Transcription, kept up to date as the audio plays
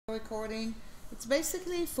recording. It's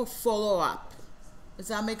basically for follow-up. Does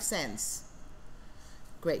that make sense?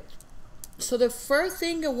 Great. So the first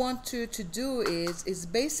thing I want you to do is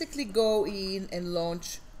basically go in and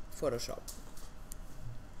launch Photoshop.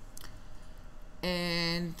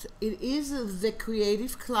 And it is the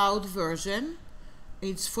Creative Cloud version.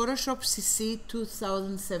 It's Photoshop CC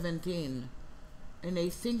 2017. And I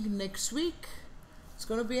think next week it's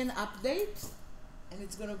going to be an update. And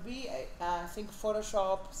it's going to be, I think,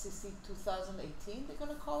 Photoshop CC 2018, they're going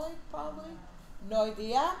to call it, probably. No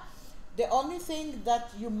idea. The only thing that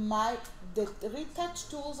you might, the retouch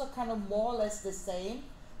tools are kind of more or less the same.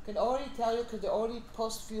 Can already tell you, because they already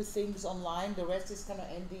post few things online. The rest is kind of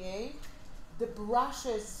NDA. The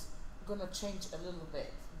brushes are going to change a little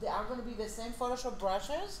bit. They are going to be the same Photoshop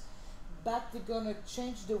brushes, but they're going to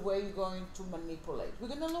change the way you're going to manipulate. We're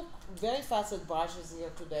going to look very fast at brushes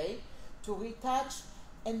here today to retouch,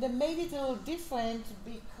 and they made it a little different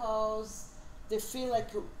because they feel like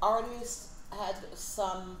artists had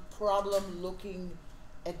some problem looking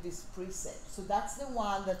at this preset. So that's the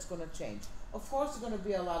one that's going to change. Of course, there's going to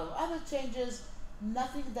be a lot of other changes,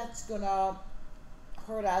 nothing that's going to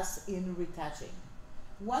hurt us in retouching.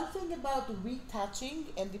 One thing about retouching,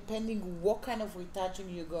 and depending what kind of retouching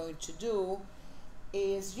you're going to do,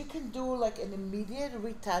 is you can do like an immediate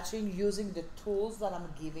retouching using the tools that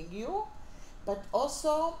I'm giving you. But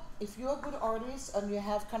also, if you're a good artist and you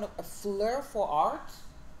have kind of a flair for art,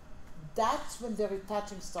 that's when the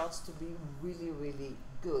retouching starts to be really, really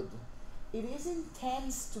good. It is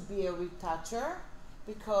intense to be a retoucher,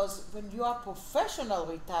 because when you are a professional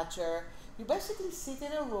retoucher, you basically sit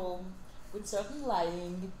in a room with certain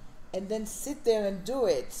lighting and then sit there and do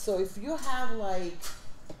it. So if you have like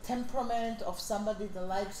a temperament of somebody that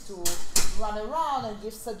likes to run around and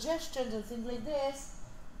give suggestions and things like this,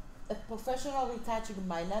 a professional retouching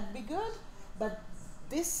might not be good, but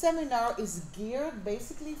this seminar is geared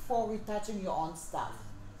basically for retouching your own stuff.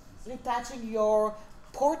 Retouching your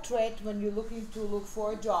portrait when you're looking to look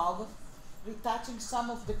for a job, retouching some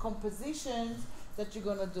of the compositions that you're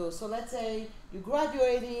gonna do. So let's say you're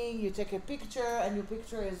graduating, you take a picture and your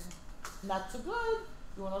picture is not so good,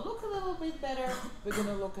 you wanna look a little bit better, we're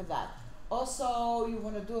gonna look at that. Also, you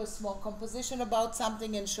wanna do a small composition about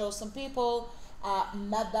something and show some people,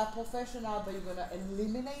 not that professional, but you're gonna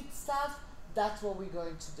eliminate stuff, that's what we're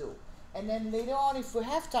going to do. And then later on, if we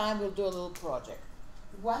have time, we'll do a little project.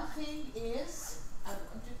 One thing is, I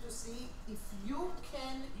want you to see if you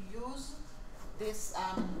can use this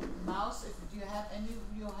mouse. If you have any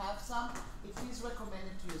of you have some, it is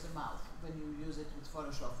recommended to use a mouse when you use it with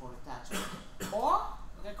Photoshop for retouching. Or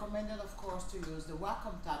recommended, of course, to use the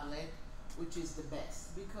Wacom tablet, which is the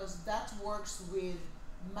best, because that works with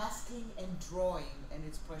masking and drawing, and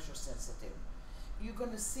it's pressure sensitive. You're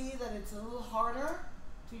going to see that it's a little harder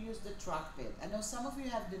to use the trackpad. I know some of you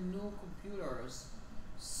have the new computers,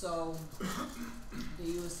 so the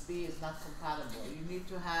USB is not compatible. You need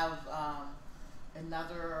to have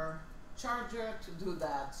another charger to do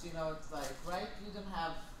that. You know, it's like, right? You don't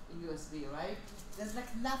have a USB, right? There's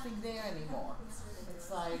like nothing there anymore.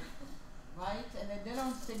 It's like, right? And then they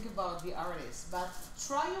don't think about the artist. But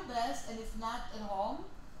try your best, and if not at home,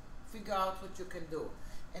 figure out what you can do.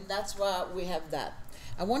 And that's why we have that.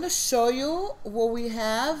 I want to show you what we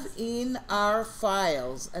have in our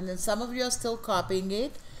files. And then some of you are still copying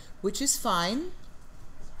it, which is fine.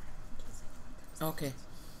 Okay,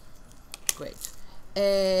 great.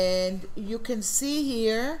 And you can see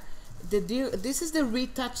here, this is the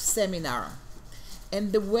retouch seminar.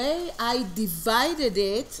 And the way I divided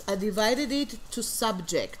it to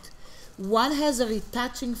subject. One has a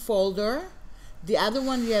retouching folder. The other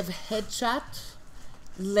one you have headshot,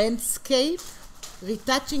 landscape,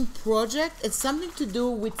 retouching project. It's something to do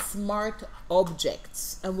with smart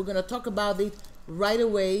objects, and we're going to talk about it right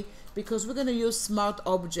away, because we're going to use smart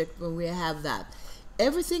object when we have that.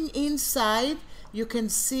 Everything inside, you can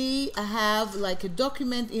see I have like a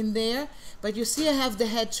document in there, but you see I have the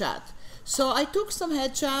headshot. So I took some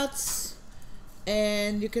headshots,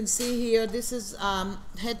 and you can see here, this is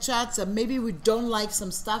headshots, and maybe we don't like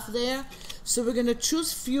some stuff there. So we're going to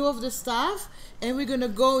choose few of the stuff, and we're going to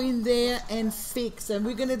go in there and fix, and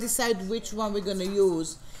we're going to decide which one we're going to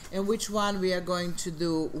use and which one we are going to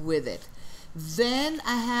do with it. Then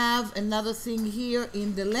I have another thing here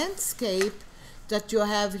in the landscape that you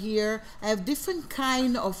have here. I have different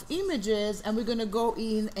kind of images, and we're going to go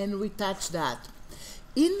in and retouch that.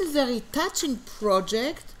 In the retouching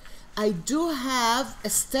project, I do have a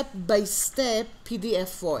step-by-step PDF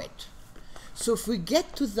for it. So if we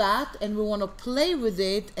get to that and we want to play with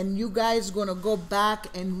it, and you guys going to go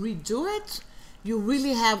back and redo it, you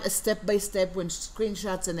really have a step-by-step with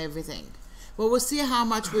screenshots and everything. But we'll see how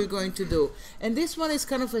much we're going to do. And this one is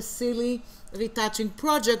kind of a silly retouching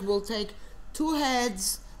project. We'll take two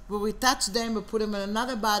heads, we'll retouch them, we'll put them in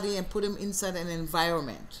another body and put them inside an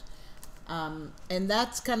environment. And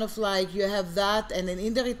that's kind of like you have that, and then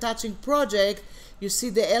in the retouching project, you see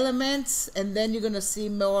the elements, and then you're gonna see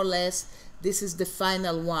more or less this is the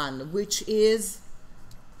final one, which is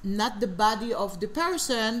not the body of the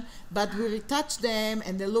person, but we retouch them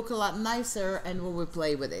and they look a lot nicer, and we will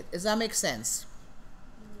play with it. Does that make sense?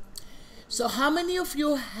 So how many of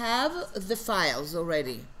you have the files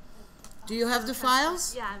already? Do you have the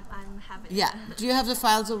files? Yeah, I'm having Yeah. Do you have the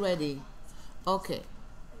files already? Okay.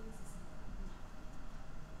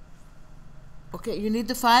 Okay, you need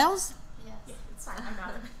the files? Yes. Yeah, it's fine. I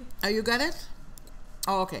got it. Oh, you got it?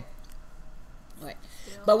 Oh, okay. Right.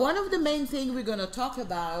 But one of the main things we're going to talk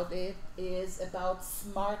about is about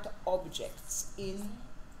smart objects in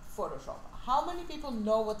Photoshop. How many people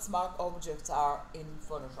know what smart objects are in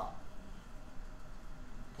Photoshop?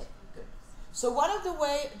 Okay, good. So one of the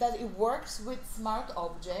ways that it works with smart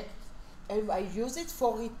object, and I use it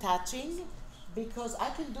for retouching because I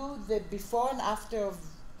can do the before and after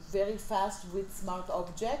very fast with smart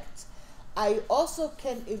objects. I also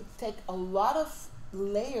can take a lot of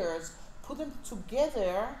layers, put them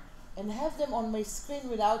together and have them on my screen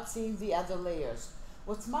without seeing the other layers.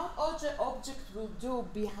 What smart object will do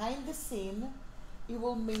behind the scene, it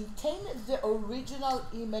will maintain the original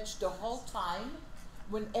image the whole time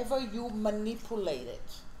whenever you manipulate it.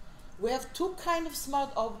 We have two kinds of smart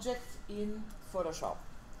objects in Photoshop.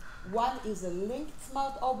 One is a linked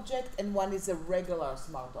smart object and one is a regular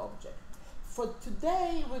smart object. For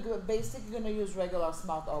today, we're basically going to use regular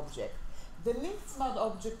smart object. The linked smart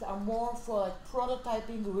objects are more for like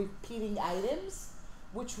prototyping, repeating items,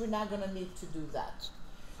 which we're not going to need to do that.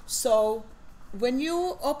 So when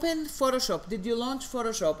you open Photoshop, did you launch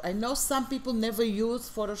Photoshop? I know some people never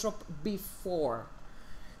used Photoshop before.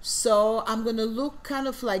 So I'm going to look kind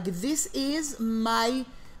of like this is my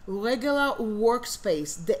regular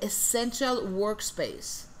workspace, the essential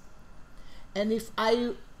workspace. And if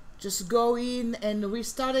I just go in and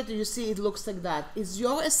restart it, you see it looks like that. Is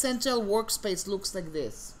your essential workspace looks like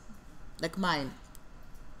this, like mine?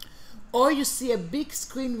 Or you see a big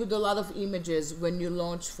screen with a lot of images when you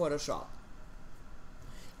launch Photoshop.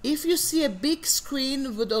 If you see a big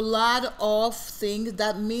screen with a lot of things,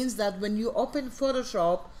 that means that when you open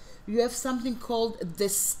Photoshop, you have something called the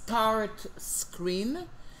start screen.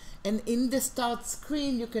 And in the start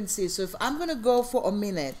screen, you can see. So if I'm going to go for a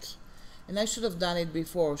minute, and I should have done it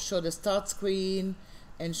before, show the start screen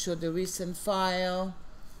and show the recent file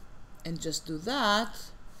and just do that.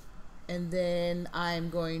 And then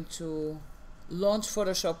I'm going to launch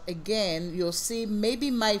Photoshop again. You'll see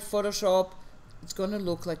maybe my Photoshop, it's going to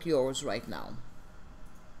look like yours right now.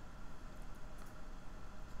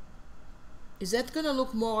 Is that going to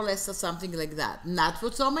look more or less or something like that? Not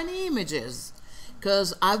with so many images,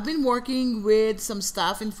 because I've been working with some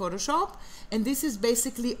stuff in Photoshop, and this is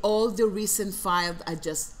basically all the recent files I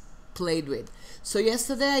just played with. So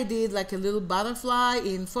yesterday I did like a little butterfly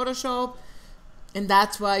in Photoshop, and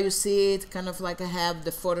that's why you see it kind of like I have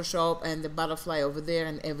the Photoshop and the butterfly over there,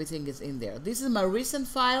 and everything is in there. This is my recent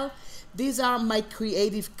file. These are my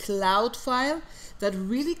Creative Cloud file that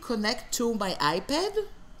really connect to my iPad.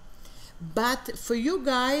 But for you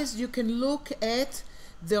guys, you can look at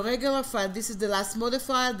the regular file. This is the last model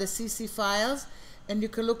file, the CC files, and you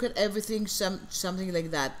can look at everything, something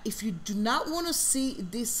like that. If you do not want to see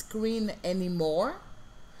this screen anymore,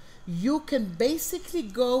 you can basically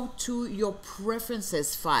go to your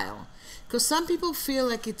preferences file, because some people feel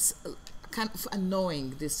like it's kind of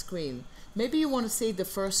annoying, this screen. Maybe you want to see it the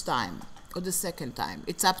first time or the second time.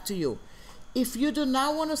 It's up to you. If you do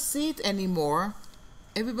not want to see it anymore,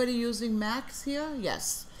 everybody using Macs here?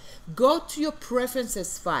 Yes. Go to your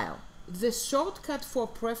preferences file. The shortcut for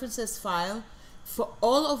preferences file for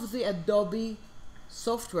all of the Adobe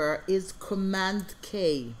software is Command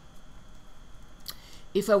K.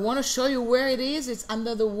 If I want to show you where it is, it's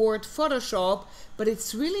under the word Photoshop, but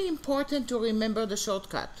it's really important to remember the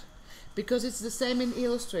shortcut, because it's the same in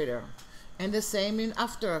Illustrator, and the same in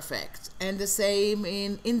After Effects, and the same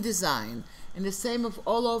in InDesign, and the same of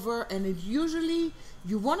all over. And it usually,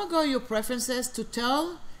 you want to go your preferences to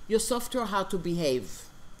tell your software how to behave.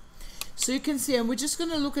 So you can see, and we're just going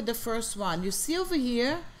to look at the first one. You see over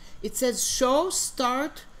here, it says show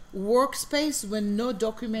start workspace when no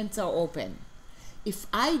documents are open. If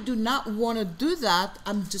I do not want to do that,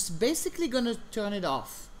 I'm just basically going to turn it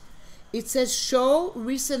off. It says show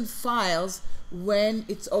recent files when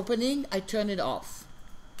it's opening. I turn it off.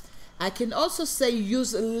 I can also say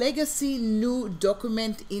use legacy new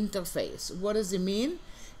document interface. What does it mean?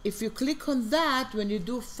 If you click on that, when you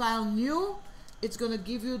do file new, it's going to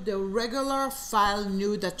give you the regular file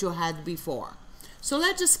new that you had before. So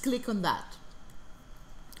let's just click on that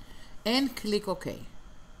and click OK.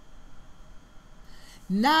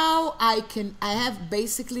 Now I have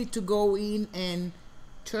basically to go in and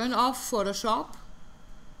turn off Photoshop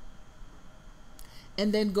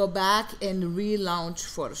and then go back and relaunch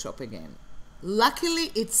Photoshop again. Luckily,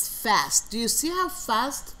 it's fast. Do you see how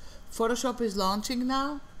fast Photoshop is launching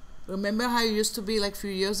now? Remember how it used to be like a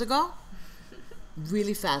few years ago?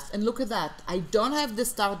 Really fast. And look at that. I don't have the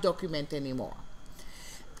start document anymore.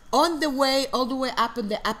 On the way, all the way up in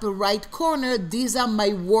the upper right corner, these are my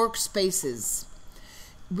workspaces.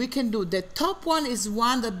 We can do, the top one is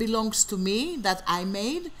one that belongs to me, that I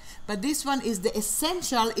made, but this one is the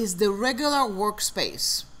essential, is the regular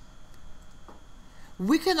workspace.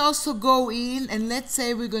 We can also go in and let's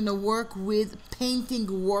say we're going to work with painting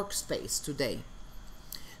workspace today.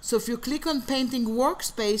 So if you click on painting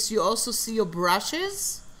workspace, you also see your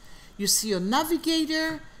brushes, you see your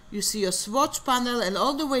navigator, you see your swatch panel, and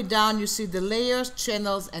all the way down you see the layers,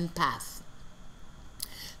 channels, and path.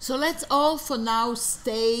 So let's all for now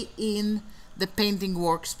stay in the painting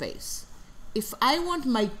workspace. If I want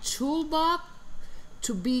my toolbox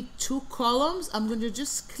to be 2 columns, I'm going to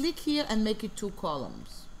just click here and make it 2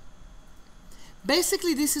 columns.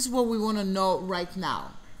 Basically, this is what we want to know right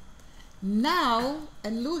now. Now,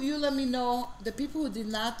 and you let me know, the people who did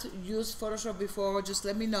not use Photoshop before, just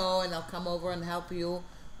let me know and I'll come over and help you,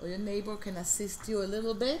 or your neighbor can assist you a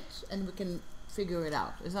little bit and we can figure it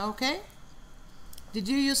out. Is that okay? Did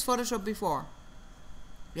you use Photoshop before?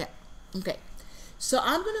 Yeah, okay. So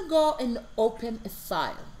I'm going to go and open a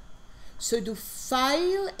file. So do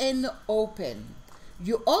File and Open.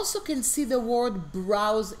 You also can see the word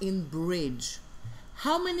Browse in Bridge.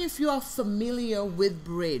 How many of you are familiar with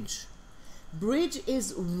Bridge? Bridge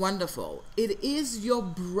is wonderful. It is your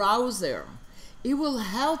browser. It will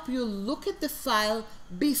help you look at the file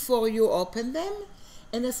before you open them.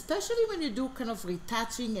 And especially when you do kind of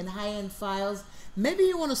retouching and high-end files, maybe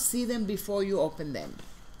you want to see them before you open them.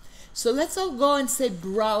 So let's all go and say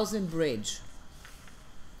Browse in Bridge.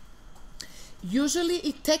 Usually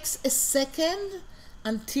it takes a second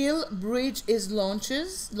until Bridge is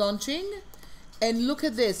launching. And look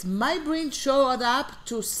at this. My Bridge showed up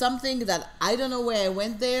to something that I don't know where I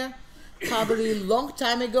went there. Probably a long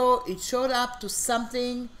time ago. It showed up to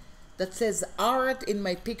something that says art in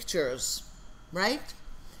my pictures, right?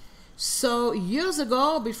 So years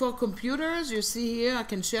ago, before computers, you see here, I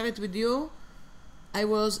can share it with you. I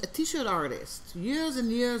was a t-shirt artist years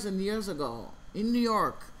and years and years ago in New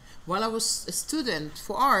York. While I was a student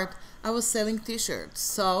for art, I was selling t-shirts.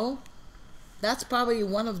 So that's probably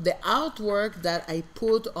one of the artwork that I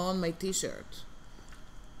put on my t-shirt,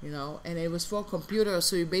 you know, and it was for computer.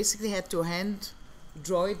 So you basically had to hand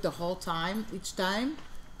draw it the whole time, each time.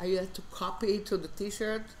 I had to copy it to the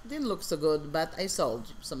t-shirt. Didn't look so good, but I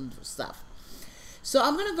sold some stuff. So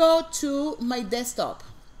I'm gonna go to my desktop.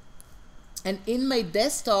 And in my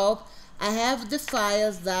desktop, I have the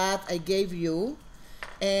files that I gave you.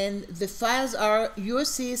 And the files are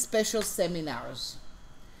USC Special Seminars.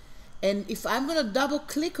 And if I'm gonna double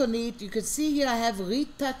click on it, you can see here I have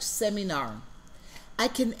Retouch Seminar. I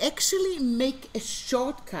can actually make a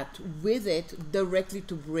shortcut with it directly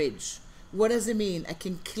to Bridge. What does it mean? I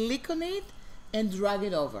can click on it and drag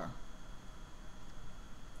it over.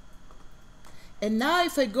 And now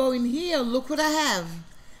if I go in here, look what I have.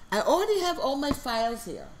 I already have all my files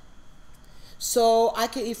here. So I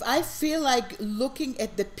can, if I feel like looking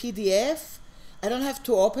at the PDF, I don't have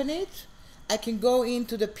to open it. I can go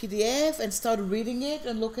into the PDF and start reading it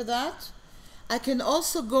and look at that. I can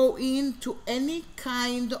also go into any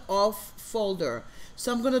kind of folder.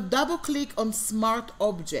 So I'm going to double click on Smart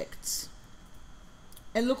Objects.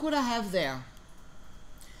 And look what I have there.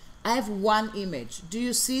 I have one image. Do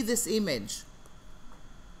you see this image?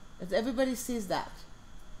 Everybody sees that.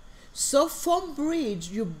 So from Bridge,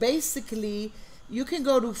 you basically, you can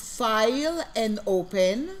go to File and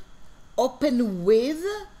Open, Open With,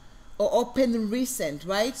 or Open Recent,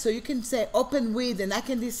 right? So you can say Open With, and I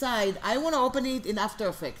can decide, I want to open it in After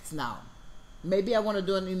Effects now. Maybe I want to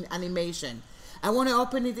do it in animation. I want to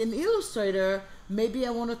open it in Illustrator. Maybe I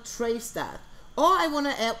want to trace that. Or I want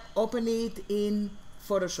to open it in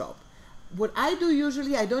Photoshop. What I do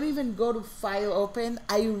usually, I don't even go to File Open.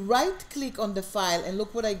 I right click on the file and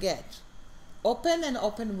look what I get. Open and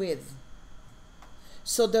Open With.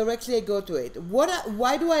 So directly I go to it.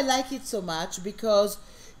 Why do I like it so much? Because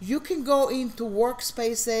you can go into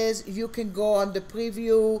workspaces, you can go on the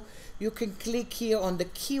preview, you can click here on the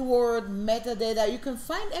keyword, metadata, you can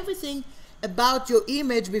find everything about your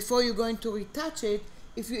image before you're going to retouch it,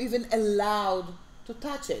 if you're even allowed to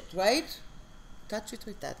touch it, right? Touch it,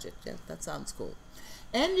 retouch it, yeah, that sounds cool.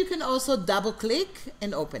 And you can also double click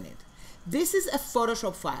and open it. This is a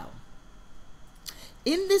Photoshop file.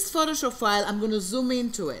 In this Photoshop file, I'm going to zoom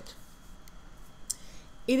into it.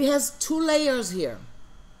 It has 2 layers here,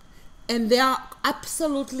 and they are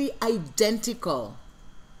absolutely identical.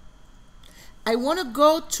 I want to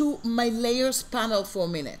go to my layers panel for a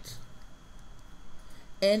minute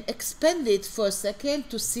and expand it for a second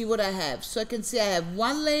to see what I have. So I can see I have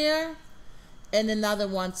 1 layer and another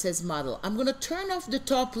one says model. I'm going to turn off the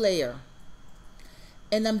top layer,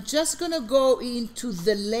 and I'm just going to go into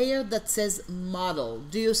the layer that says model.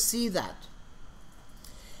 Do you see that?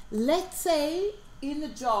 Let's say in a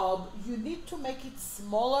job you need to make it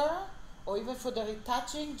smaller, or even for the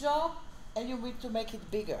retouching job, and you need to make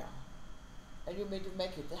it bigger, and you need to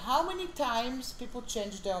make it. How many times people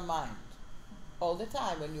change their mind? All the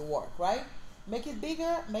time when you work, right? Make it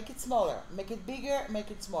bigger, make it smaller, make it bigger, make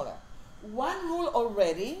it smaller. One rule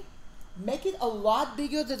already: make it a lot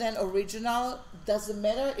bigger than original. Doesn't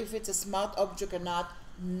matter if it's a smart object or not,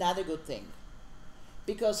 not a good thing.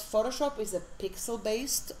 Because Photoshop is a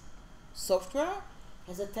pixel-based software,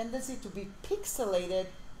 has a tendency to be pixelated.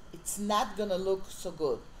 It's not gonna look so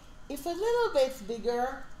good. If a little bit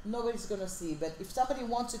bigger, nobody's gonna see. But if somebody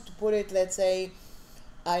wants it to put it, let's say,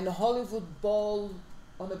 in a Hollywood Bowl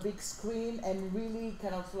on a big screen and really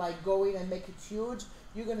kind of like go in and make it huge,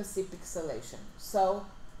 you're gonna see pixelation. So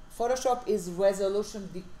Photoshop is resolution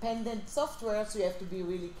dependent software, so you have to be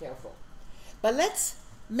really careful. But let's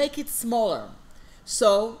make it smaller.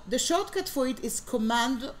 So the shortcut for it is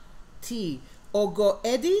Command T, or go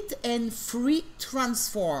edit and free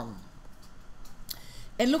transform.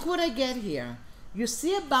 And look what I get here. You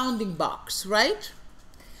see a bounding box, right?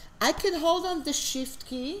 I can hold on the shift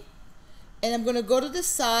key, and I'm gonna go to the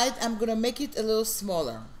side. I'm gonna make it a little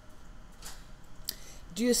smaller.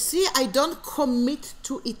 Do you see I don't commit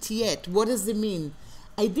to it yet? What does it mean?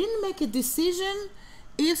 I didn't make a decision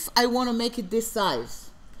if I want to make it this size.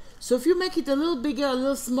 So if you make it a little bigger, a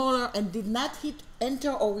little smaller, and did not hit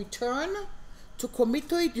enter or return to commit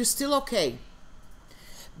to it, you're still okay.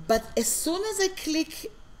 But as soon as I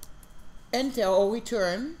click enter or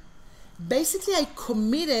return, basically I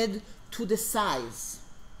committed to the size.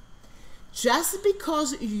 Just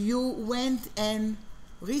because you went and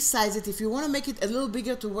resize it, if you want to make it a little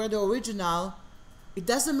bigger to where the original, it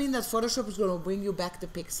doesn't mean that Photoshop is going to bring you back the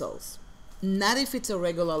pixels. Not if it's a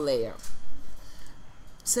regular layer.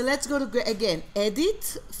 So let's go to, again,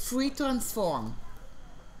 edit, free transform.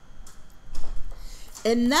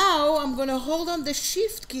 And now I'm going to hold on the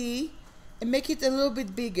shift key and make it a little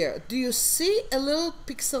bit bigger. Do you see a little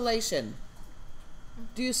pixelation?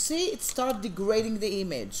 Do you see it start degrading the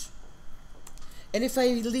image? And if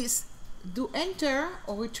I do enter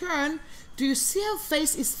or return, do you see her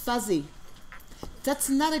face is fuzzy? That's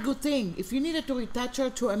not a good thing. If you needed to retouch her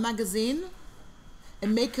to a magazine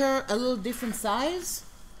and make her a little different size,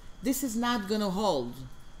 this is not gonna hold.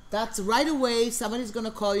 That's right away, somebody's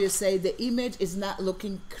gonna call you and say the image is not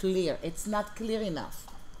looking clear. It's not clear enough.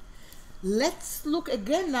 Let's look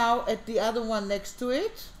again now at the other one next to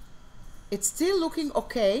it. It's still looking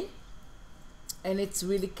okay, and it's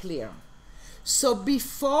really clear. So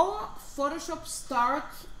before Photoshop started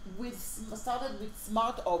with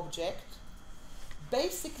Smart Object,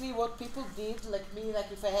 basically what people did, like me,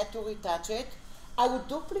 like if I had to retouch it, I would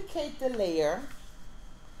duplicate the layer.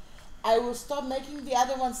 I will start making the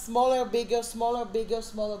other one smaller, bigger, smaller, bigger,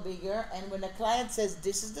 smaller, bigger. And when a client says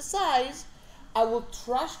this is the size, I will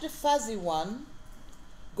trash the fuzzy one,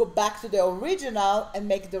 go back to the original and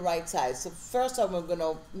make the right size. So first I'm going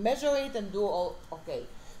to measure it and do all, okay.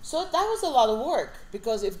 So that was a lot of work,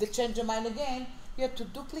 because if they change their mind again, you have to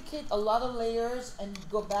duplicate a lot of layers and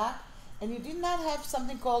go back. And you did not have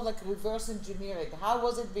something called like reverse engineering. How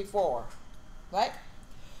was it before, right?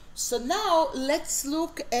 So now let's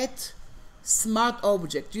look at Smart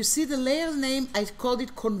Object. You see the layer name, I called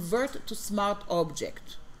it Convert to Smart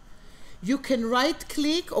Object. You can right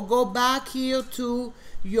click or go back here to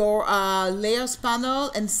your layers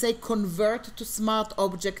panel and say Convert to Smart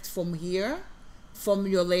Object from here, from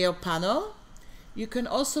your layer panel. You can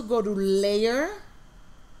also go to Layer,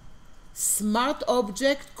 Smart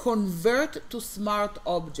Object, Convert to Smart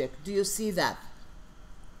Object. Do you see that?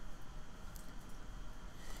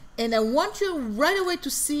 And I want you right away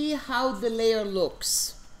to see how the layer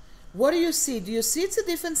looks. What do you see? Do you see it's a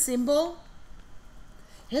different symbol?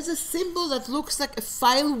 has a symbol that looks like a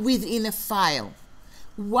file within a file.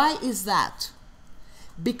 Why is that?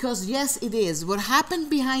 Because yes, it is. What happened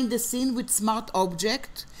behind the scene with Smart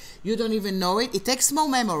Object, you don't even know it. It takes more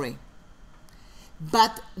memory.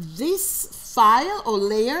 But this file or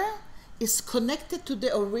layer is connected to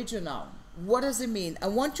the original. What does it mean? I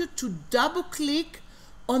want you to double click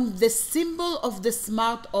on the symbol of the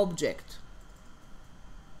Smart Object.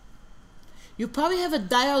 You probably have a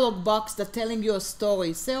dialog box that's telling you a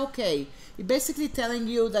story. Say, okay, it's basically telling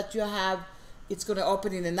you that you have, it's going to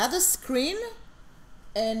open in another screen,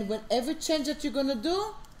 and whenever change that you're going to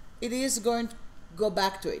do, it is going to go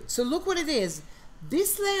back to it. So look what it is.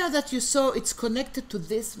 This layer that you saw, it's connected to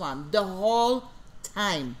this one the whole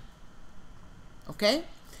time. Okay?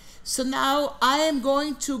 So now I am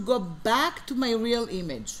going to go back to my real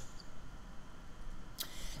image.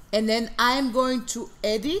 And then I'm going to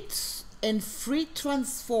edit and free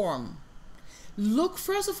transform. Look,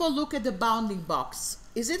 first of all, look at the bounding box.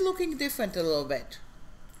 Is it looking different a little bit?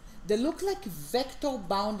 They look like vector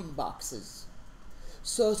bounding boxes.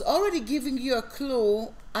 So it's already giving you a clue.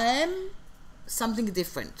 I am something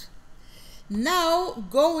different. Now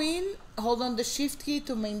go in, hold on the shift key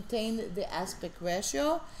to maintain the aspect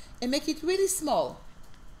ratio and make it really small.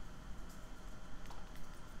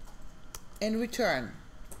 And return.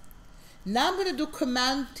 Now I'm going to do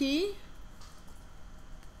Command T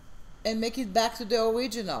and make it back to the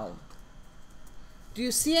original. Do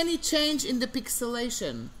you see any change in the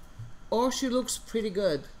pixelation? Or she looks pretty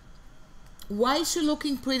good? Why is she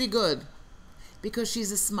looking pretty good? Because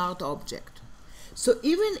she's a smart object. So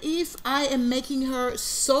even if I am making her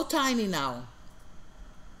so tiny now,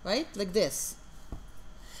 right, like this,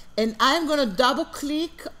 and I'm going to double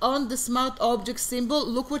click on the smart object symbol,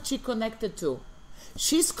 look what she connected to.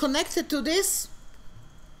 She's connected to this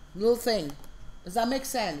little thing. Does that make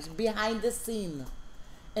sense? Behind the scene.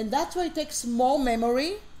 And that's why it takes more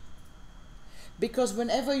memory, because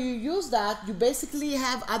whenever you use that, you basically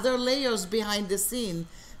have other layers behind the scene,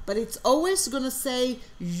 but it's always going to say,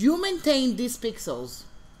 you maintain these pixels.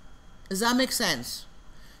 Does that make sense?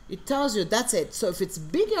 It tells you, that's it. So if it's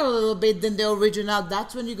bigger a little bit than the original,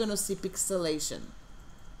 that's when you're going to see pixelation.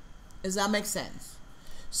 Does that make sense?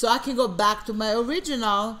 So I can go back to my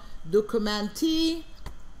original, do Command T,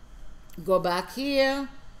 go back here,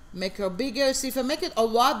 make her bigger. See, if I make it a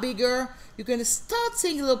lot bigger, you're going to start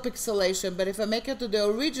seeing a little pixelation, but if I make it to the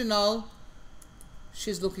original,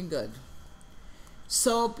 she's looking good.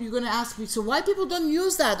 So you're going to ask me, so why people don't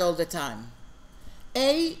use that all the time?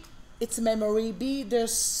 A, it's memory. B,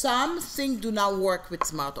 there's something do not work with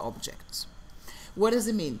smart objects. What does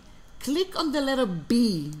it mean? Click on the letter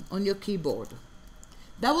B on your keyboard.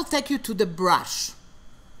 That will take you to the brush.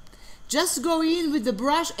 Just go in with the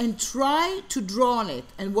brush and try to draw on it.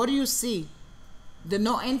 And what do you see? The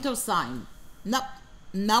no enter sign. Nope,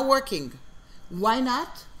 not working. Why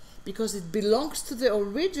not? Because it belongs to the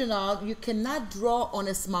original. You cannot draw on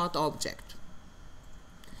a smart object.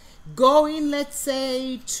 Go in, let's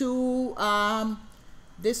say, to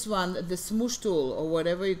this one, the smoosh tool, or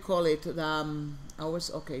whatever you call it.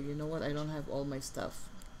 Okay, you know what? I don't have all my stuff.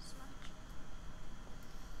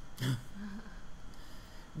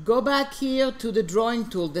 Go back here to the drawing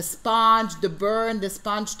tool, the sponge, the burn, the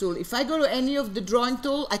sponge tool. If I go to any of the drawing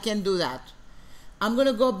tool, I can do that. I'm going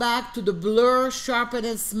to go back to the blur, sharpen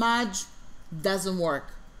and smudge. Doesn't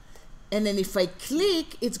work. And then if I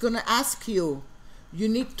click, it's going to ask you, you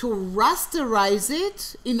need to rasterize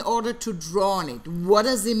it in order to draw on it. What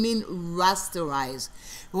does it mean, rasterize?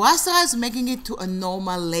 Rasterize, making it to a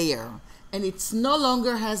normal layer. And it no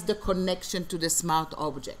longer has the connection to the smart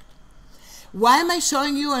object. Why am I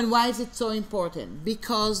showing you and why is it so important?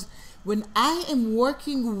 Because when I am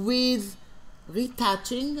working with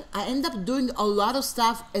retouching, I end up doing a lot of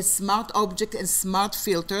stuff as smart object and smart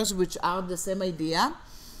filters, which are the same idea,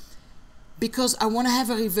 because I want to have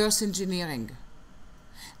a reverse engineering.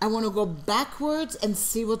 I want to go backwards and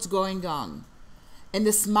see what's going on. And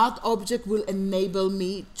the smart object will enable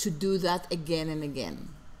me to do that again and again.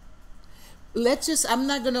 I'm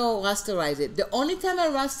not going to rasterize it. The only time I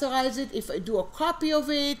rasterize it, if I do a copy of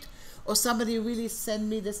it, or somebody really send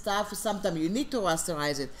me the stuff, sometimes you need to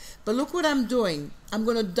rasterize it. But look what I'm doing. I'm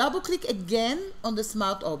going to double click again on the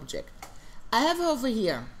smart object. I have her over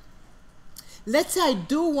here. Let's say I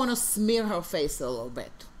do want to smear her face a little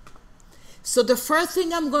bit. So the first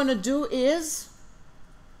thing I'm going to do is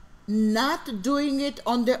not doing it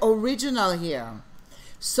on the original here.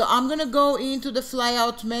 So I'm going to go into the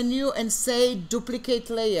flyout menu and say duplicate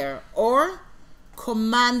layer or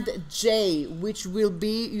Command J, which will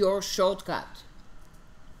be your shortcut.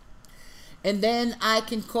 And then I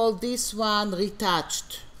can call this one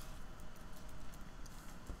retouched.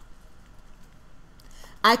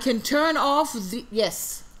 I can turn off the,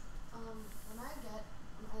 yes? When I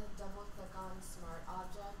double click on Smart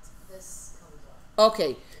Object, this comes up.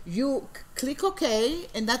 Okay, you click OK,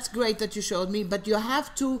 and that's great that you showed me, but you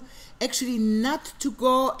have to actually not to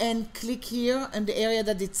go and click here in the area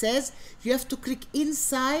that it says. You have to click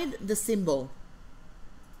inside the symbol.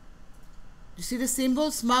 You see the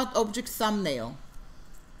symbol? Smart Object Thumbnail.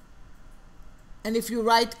 And if you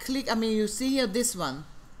right click, I mean, you see here this one.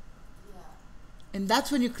 Yeah. And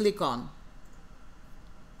that's when you click on.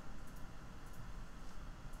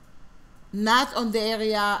 Not on the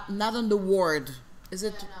area, not on the word. Is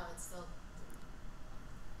it? Yeah, no, it's still.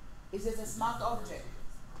 Is it a smart object?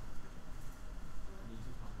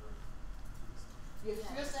 You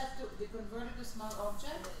first have to convert it to smart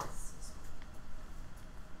object? It is.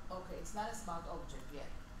 Okay, it's not a smart object yet.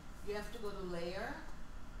 You have to go to Layer,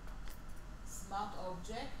 Smart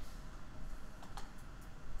Object,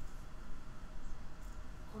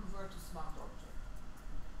 Convert to Smart Object.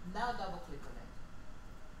 Now double click on it.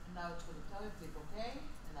 Now it's going to tell you, click OK,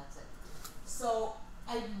 and that's it. So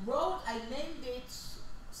I named it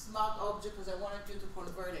Smart Object because I wanted you to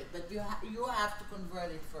convert it, but you have to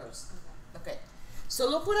convert it first. Okay. So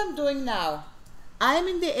look what I'm doing now. I'm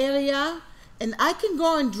in the area, and I can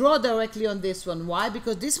go and draw directly on this one. Why?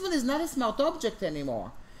 Because this one is not a smart object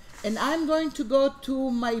anymore. And I'm going to go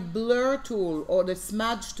to my blur tool or the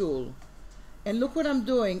smudge tool. And look what I'm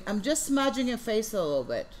doing. I'm just smudging a face a little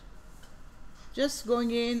bit. Just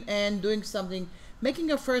going in and doing something, making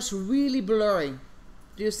her face really blurry.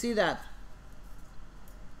 Do you see that?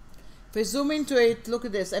 If I zoom into it, look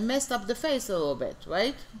at this. I messed up the face a little bit,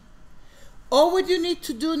 right? All what you need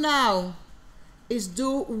to do now is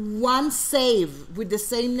do one save with the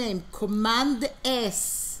same name, Command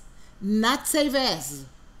S, not Save As.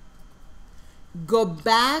 Go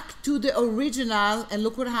back to the original and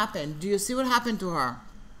look what happened. Do you see what happened to her?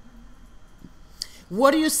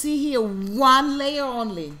 What do you see here? One layer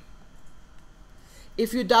only.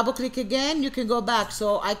 If you double click again, you can go back.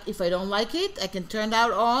 So if I don't like it, I can turn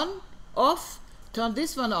that on, off, turn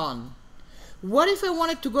this one on. What if I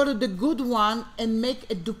wanted to go to the good one and make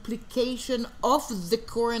a duplication of the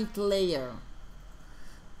current layer?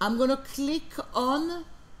 I'm going to click on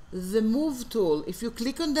the Move tool. If you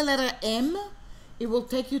click on the letter M, it will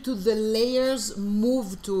take you to the Layers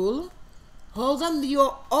Move tool. Hold on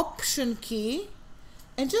your Option key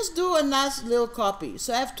and just do a nice little copy.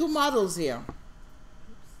 So I have two models here.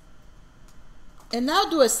 And now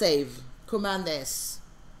do a save, Command S.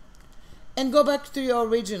 And go back to your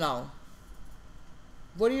original.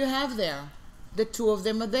 What do you have there? The two of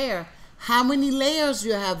them are there. How many layers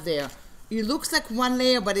you have there? It looks like one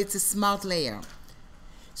layer, but it's a smart layer.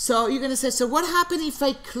 So you're going to say, so what happens if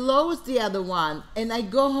I close the other one and I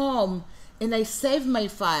go home and I save my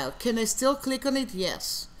file? Can I still click on it?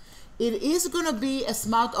 Yes. It is going to be a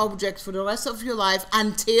smart object for the rest of your life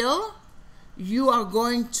until you are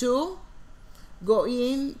going to go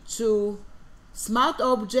into Smart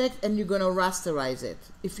Object and you're going to rasterize it.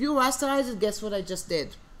 If you rasterize it, guess what I just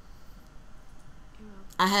did?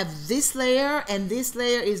 I have this layer and this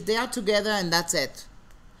layer is there together and that's it.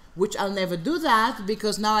 Which I'll never do that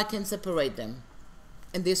because now I can separate them.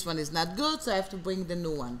 And this one is not good, so I have to bring the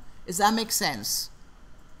new one. Does that make sense?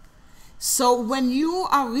 So when you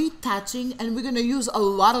are retouching, and we're going to use a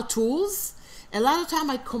lot of tools, a lot of time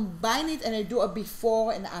I combine it and I do a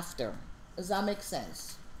before and after. Does that make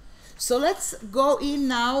sense? So let's go in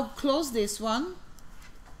now, close this one.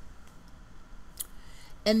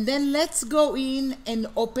 And then let's go in and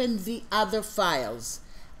open the other files.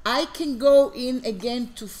 I can go in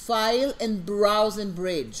again to File and Browse and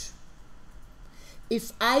Bridge.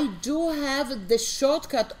 If I do have the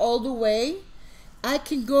shortcut all the way, I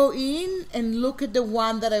can go in and look at the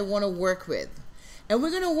one that I want to work with. And we're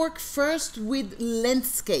going to work first with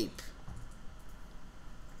landscape.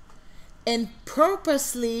 And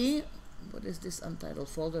purposely, what is this untitled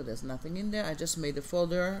folder? There's nothing in there. I just made a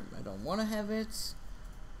folder. I don't want to have it.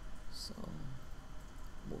 So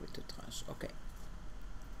move it to trash. Okay.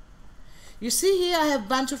 You see here I have a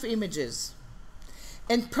bunch of images.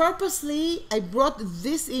 And purposely I brought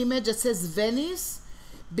this image that says Venice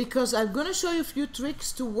because I'm going to show you a few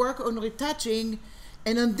tricks to work on retouching,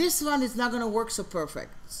 and on this one it's not going to work so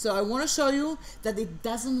perfect. So I want to show you that it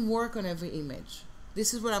doesn't work on every image.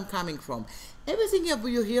 This is where I'm coming from. Everything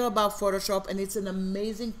you hear about Photoshop, and it's an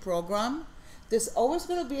amazing program, there's always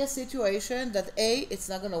going to be a situation that A, it's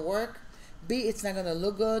not going to work, B, it's not going to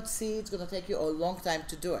look good, C, it's going to take you a long time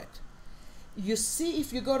to do it. you see,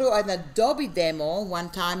 if you go to an Adobe demo one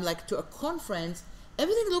time, like to a conference,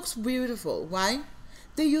 everything looks beautiful. Why?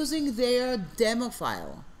 They're using their demo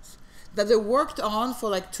file that they worked on for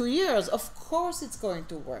like 2 years. Of course it's going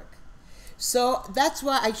to work. So that's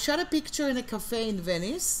why I shot a picture in a cafe in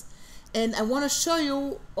Venice, and I want to show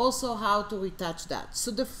you also how to retouch that.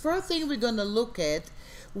 So the first thing we're going to look at,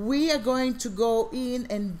 we are going to go in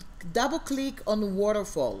and double click on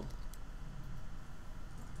waterfall.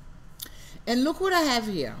 And look what I have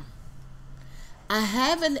here. I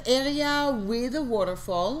have an area with a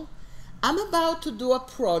waterfall. I'm about to do a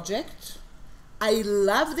project. I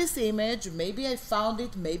love this image. Maybe I found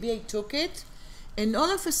it, maybe I took it. And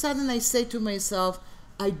all of a sudden I say to myself,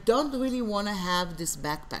 I don't really want to have this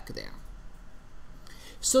backpack there.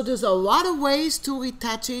 So there's a lot of ways to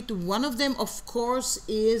retouch it. One of them, of course,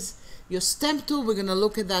 is your stamp tool. We're going to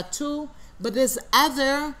look at that too. But there's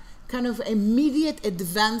other kind of immediate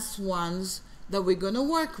advanced ones that we're going to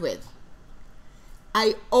work with.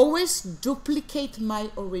 I always duplicate my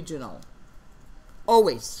original.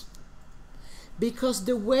 Always. Because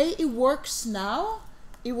the way it works now,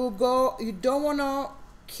 it will go, you don't want to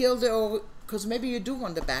kill the, because maybe you do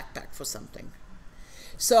want the backpack for something.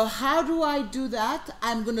 So how do I do that?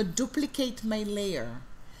 I'm going to duplicate my layer.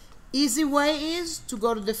 Easy way is to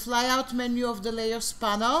go to the flyout menu of the layers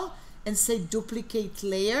panel and say duplicate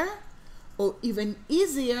layer, or even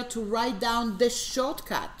easier to write down the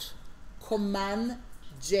shortcut, Command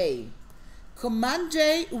J. Command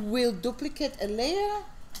J will duplicate a layer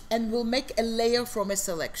and will make a layer from a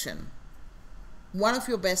selection. One of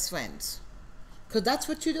your best friends. Because that's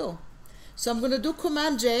what you do. So I'm going to do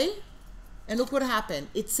Command J, and look what happened.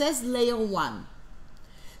 It says layer 1.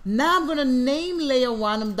 Now I'm going to name layer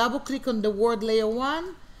 1. I'm double click on the word layer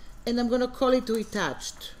 1, and I'm going to call it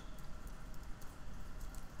retouched.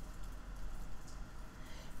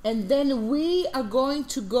 And then we are going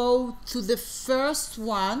to go to the first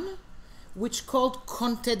one, which called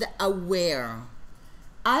content aware.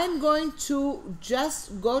 I'm going to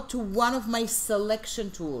just go to one of my selection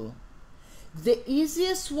tool. The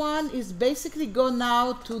easiest one is basically go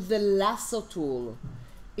now to the lasso tool.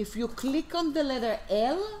 If you click on the letter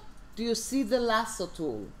L, do you see the lasso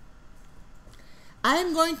tool?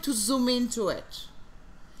 I'm going to zoom into it.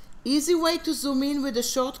 Easy way to zoom in with the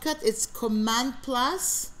shortcut is Command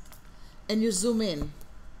plus, and you zoom in.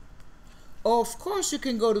 Or of course you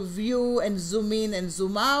can go to View and zoom in and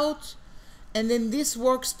zoom out. And in this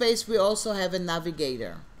workspace we also have a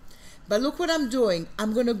navigator. But look what I'm doing.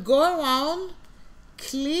 I'm going to go around,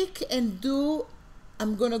 click and do,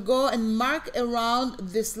 I'm going to go and mark around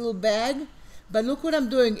this little bag. But look what I'm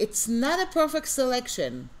doing. It's not a perfect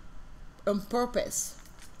selection on purpose.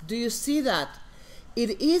 Do you see that?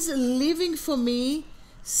 It is leaving for me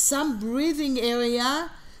some breathing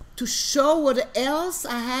area to show what else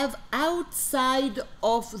I have outside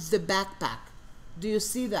of the backpack. Do you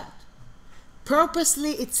see that?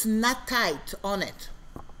 Purposely, it's not tight on it.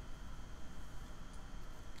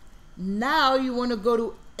 Now you want to go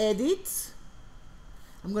to Edit.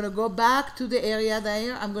 I'm going to go back to the area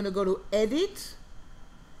there. I'm going to go to Edit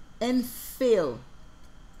and Fill.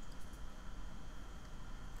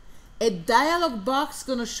 A dialog box is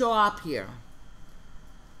going to show up here.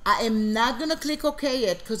 I am not going to click OK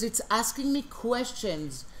yet because it's asking me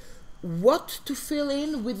questions. What to fill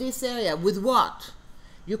in with this area? With what?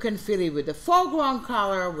 You can fill it with a foreground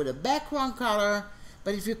color, with a background color.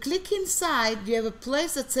 But if you click inside, you have a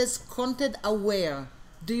place that says Content Aware.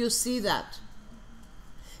 Do you see that?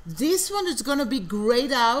 This one is going to be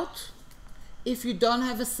grayed out if you don't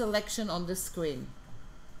have a selection on the screen.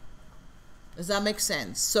 Does that make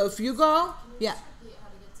sense? So if you go, yeah. Repeat how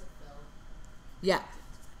to get to fill. Yeah.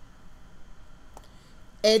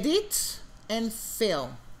 Edit and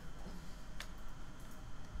Fill.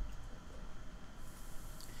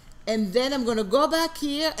 And then I'm going to go back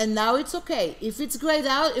here, and now it's okay. If it's grayed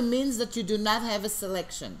out, it means that you do not have a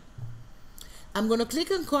selection. I'm going to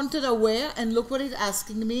click on Content Aware, and look what it's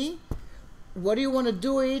asking me. What do you want to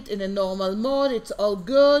do it in a normal mode? It's all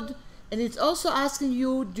good. And it's also asking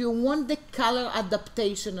you, do you want the color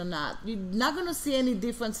adaptation or not? You're not going to see any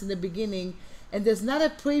difference in the beginning, and there's not a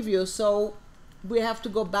preview, so we have to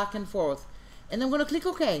go back and forth. And I'm going to click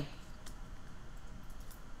OK.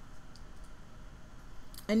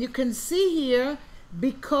 And you can see here,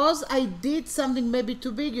 because I did something maybe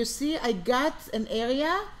too big, you see I got an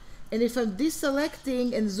area, and if I'm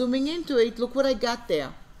deselecting and zooming into it, look what I got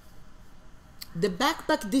there. The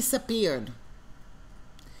backpack disappeared.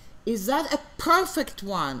 Is that a perfect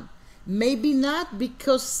one? Maybe not,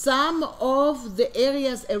 because some of the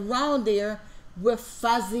areas around there were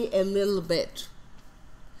fuzzy a little bit.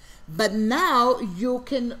 But now you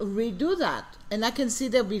can redo that. And I can see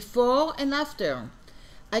the before and after.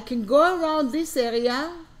 I can go around this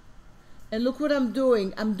area and look what I'm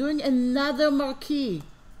doing. I'm doing another marquee.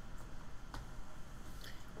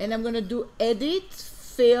 And I'm going to do edit,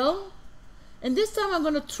 fill. And this time I'm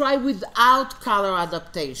going to try without color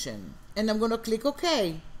adaptation. And I'm going to click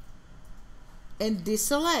OK. And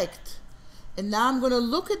deselect. And now I'm going to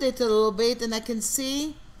look at it a little bit and I can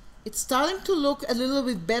see it's starting to look a little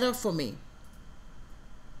bit better for me.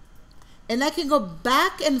 And I can go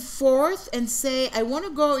back and forth and say, I want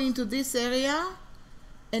to go into this area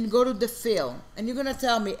and go to the fill. And you're going to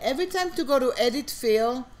tell me, every time to go to edit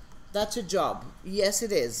fill, that's a job. Yes,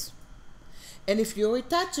 it is. And if you're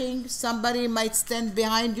retouching, somebody might stand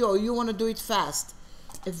behind you or you want to do it fast.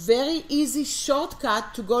 A very easy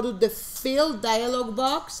shortcut to go to the fill dialog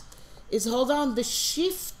box is hold down the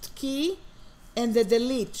shift key and the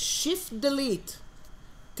delete. Shift delete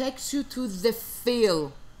takes you to the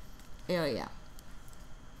fill area.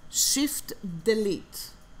 Shift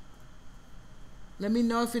delete. Let me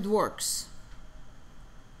know if it works.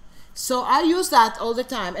 So I use that all the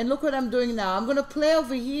time. And look what I'm doing now. I'm going to play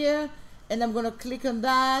over here and I'm going to click on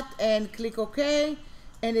that and click OK.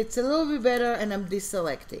 And it's a little bit better and I'm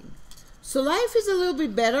deselecting. So life is a little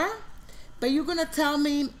bit better, but you're going to tell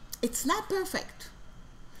me it's not perfect,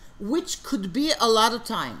 which could be a lot of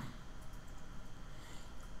time.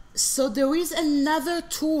 So there is another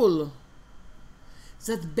tool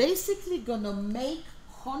that's basically going to make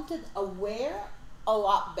content aware a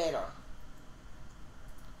lot better.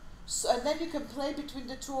 So, and then you can play between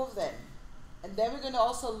the two of them. And then we're going to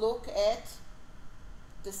also look at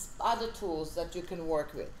the other tools that you can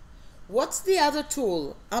work with. What's the other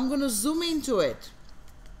tool? I'm going to zoom into it.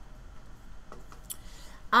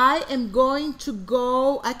 I am going to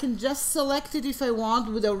go, I can just select it if I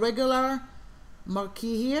want with a regular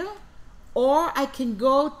marquee here, or I can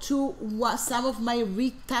go to some of my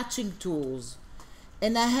retouching tools.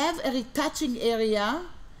 And I have a retouching area,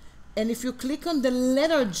 and if you click on the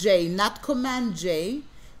letter J, not Command J,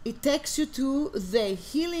 it takes you to the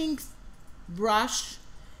healing brush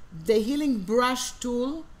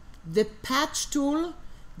tool, the patch tool,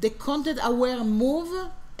 the content aware move,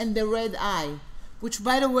 and the red eye, which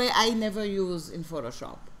by the way I never use in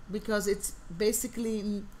Photoshop because it's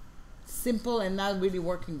basically simple and not really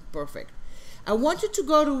working perfect. I want you to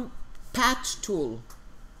go to patch tool.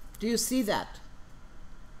 Do you see that?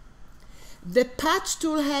 The patch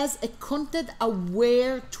tool has a content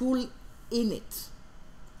aware tool in it.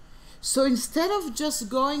 So instead of just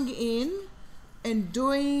going in and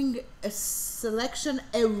doing a selection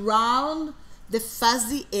around the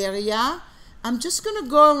fuzzy area, I'm just going to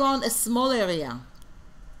go around a small area.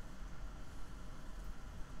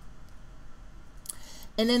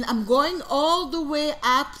 And then I'm going all the way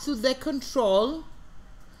up to the control.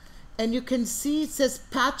 And you can see it says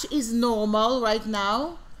patch is normal right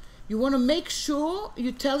now. You want to make sure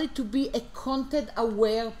you tell it to be a content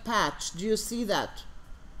aware patch. Do you see that?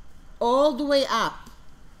 All the way up.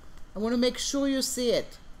 I want to make sure you see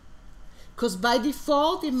it. Because by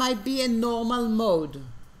default, it might be a normal mode.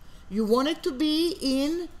 You want it to be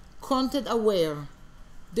in content aware.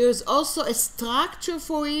 There's also a structure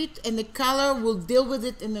for it, and the color will deal with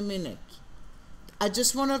it in a minute. I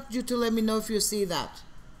just wanted you to let me know if you see that.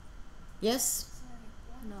 Yes?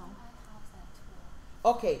 Sorry, No. I have that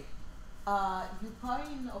tool. Okay. You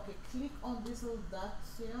probably know, okay, click on this little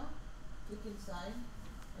dots here, click inside,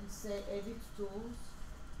 and say Edit Tools,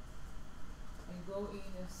 and go in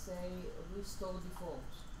and say Restore Default,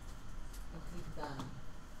 and click Done.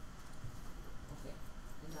 Okay,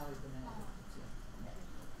 and now we're gonna edit it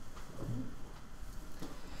here.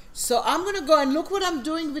 So I'm gonna go and look what I'm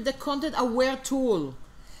doing with the Content Aware tool.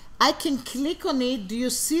 I can click on it. Do you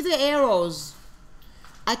see the arrows?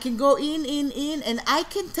 I can go in, and I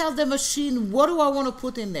can tell the machine what do I want to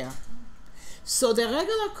put in there. So the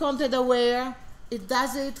regular Content Aware, it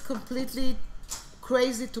does it completely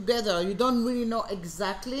crazy together. You don't really know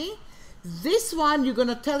exactly. This one, you're going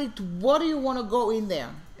to tell it what do you want to go in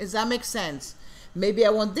there. Does that make sense? Maybe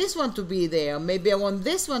I want this one to be there. Maybe I want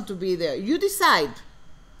this one to be there. You decide.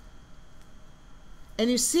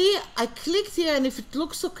 And you see, I clicked here, and if it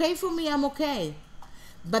looks okay for me, I'm okay.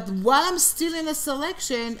 But while I'm still in a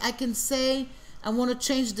selection, I can say I want to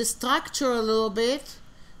change the structure a little bit,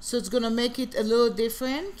 so it's going to make it a little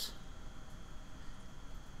different.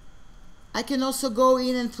 I can also go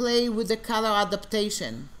in and play with the color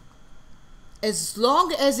adaptation. As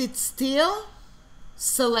long as it's still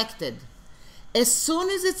selected. As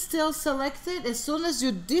soon as it's still selected, as soon as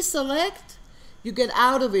you deselect, you get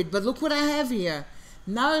out of it. But look what I have here.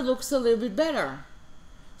 Now it looks a little bit better.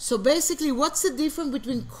 So basically, what's the difference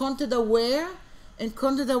between content aware and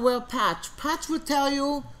content aware patch? Patch will tell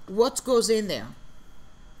you what goes in there.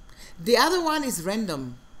 The other one is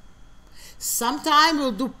random. Sometimes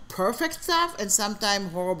we'll do perfect stuff and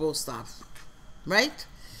sometimes horrible stuff, right?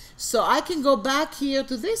 So I can go back here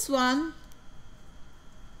to this one,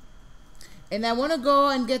 and I want to go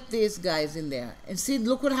and get these guys in there and see,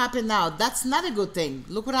 look what happened now. That's not a good thing.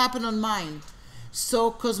 Look what happened on mine.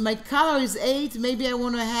 So because my color is 8, maybe I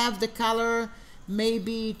want to have the color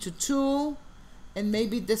maybe to 2, and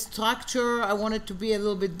maybe the structure I want it to be a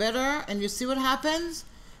little bit better. And you see what happens?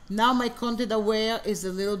 Now my content aware is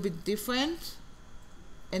a little bit different,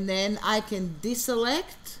 and then I can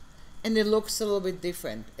deselect and it looks a little bit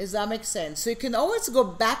different. Does that make sense? So you can always go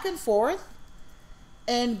back and forth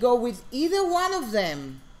and go with either one of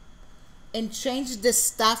them and change the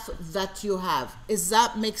stuff that you have. Does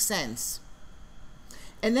that make sense?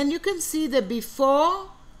 And then you can see the before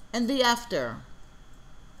and the after.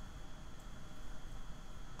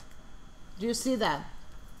 Do you see that?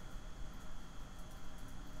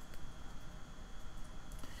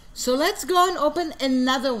 So let's go and open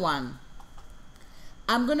another one.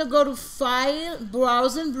 I'm going to go to File,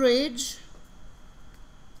 Browse and Bridge.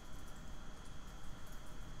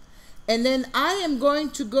 And then I am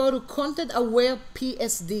going to go to Content Aware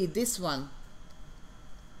PSD, this one.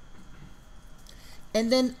 And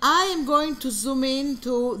then I am going to zoom in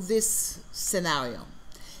to this scenario.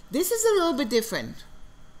 This is a little bit different,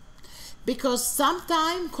 because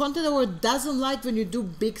sometimes Content Aware doesn't like when you do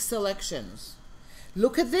big selections.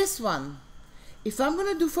 Look at this one. If I'm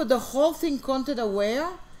going to do for the whole thing Content Aware,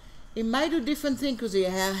 it might do different things, because your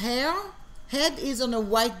head is on a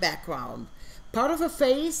white background. Part of her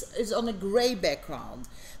face is on a gray background.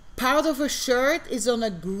 Part of her shirt is on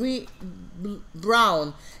a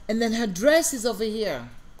brown. And then her dress is over here.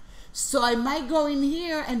 So I might go in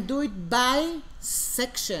here and do it by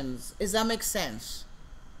sections. Does that make sense?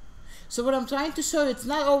 So what I'm trying to show you, it's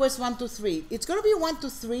not always 1, 2, 3. It's going to be 1, 2,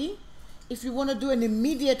 3 if you want to do an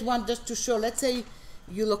immediate one just to show. Let's say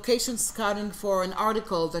you're location scouting for an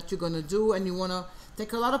article that you're going to do, and you want to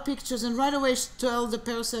take a lot of pictures and right away tell the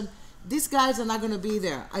person, these guys are not going to be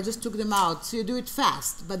there. I just took them out. So you do it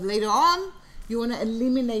fast. But later on, you want to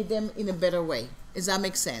eliminate them in a better way. Does that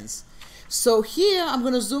make sense? So here, I'm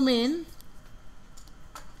going to zoom in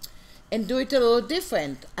and do it a little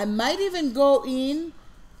different. I might even go in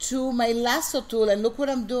to my lasso tool, and look what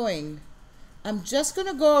I'm doing. I'm just going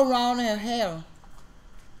to go around her hair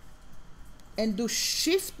and do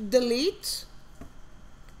Shift Delete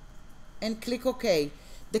and click OK.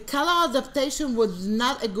 The color adaptation was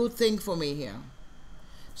not a good thing for me here.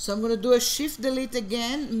 So I'm going to do a Shift Delete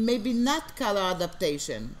again, maybe not color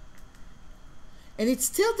adaptation. And it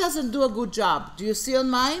still doesn't do a good job. Do you see on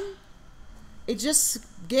mine? It just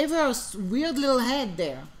gave her a weird little head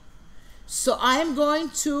there. So I'm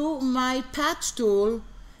going to my patch tool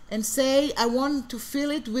and say I want to fill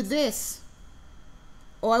it with this,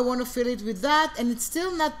 or I want to fill it with that, and it's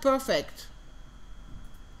still not perfect.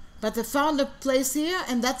 But I found a place here,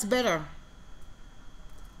 and that's better.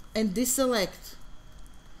 And deselect.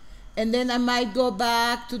 And then I might go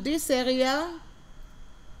back to this area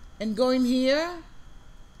and go in here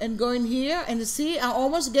and go in here, and you see I'm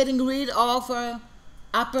almost getting rid of her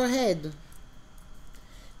upper head.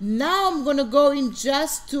 Now I'm going to go in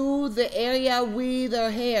just to the area with her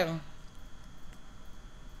hair.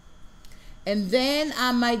 And then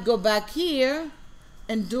I might go back here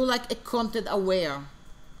and do like a content aware.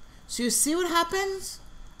 So you see what happens?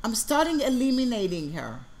 I'm starting eliminating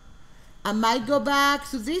her. I might go back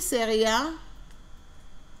to this area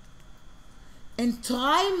and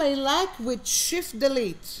try my luck with Shift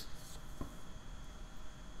Delete.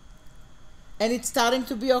 And it's starting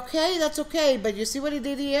to be okay. That's okay. But you see what it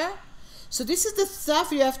did here? So this is the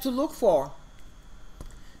stuff you have to look for.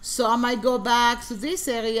 So I might go back to this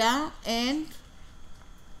area and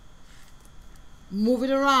move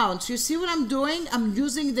it around. So you see what I'm doing? I'm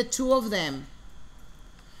using the two of them.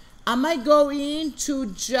 I might go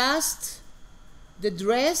into just the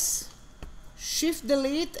dress, Shift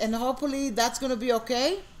Delete, and hopefully that's going to be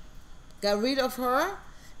okay. Got rid of her.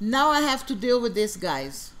 Now I have to deal with these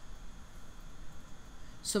guys.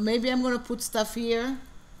 So maybe I'm going to put stuff here. And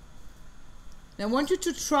I want you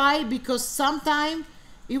to try, because sometimes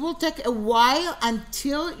it will take a while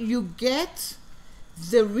until you get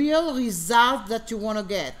the real result that you want to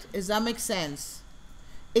get. Does that make sense?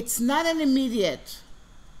 It's not an immediate.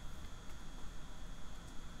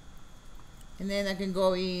 And then I can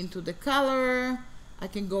go into the color. I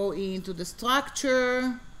can go into the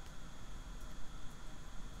structure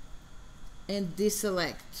and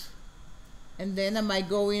deselect. And then I might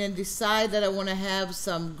go in and decide that I want to have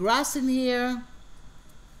some grass in here.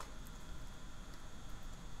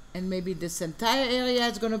 And maybe this entire area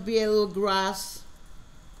is going to be a little grass.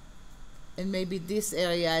 And maybe this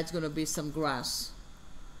area is going to be some grass.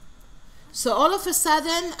 So all of a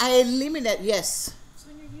sudden, I eliminate, yes. So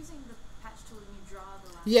when you're using the patch tool and you draw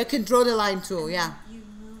the line. Yeah, I can draw the line too, and yeah. You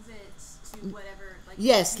move it to whatever. Like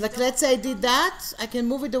Yes, you like double let's say I click did on that, I can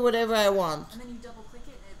move it to whatever I want. And then you double click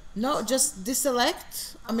it and it No, pulls just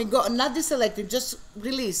deselect. I mean, go not deselect it, just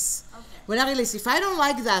release. on? Okay. When I release, if I don't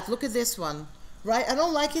like that, look at this one, right? I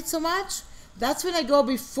don't like it so much. That's when I go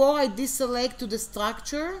before I deselect to the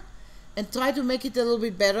structure and try to make it a little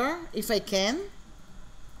bit better if I can.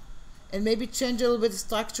 And maybe change a little bit the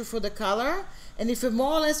structure for the color. And if it's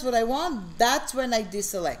more or less what I want, that's when I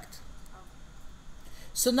deselect.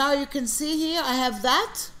 So now you can see here, I have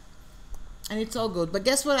that. And it's all good. But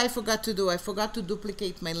guess what I forgot to do? I forgot to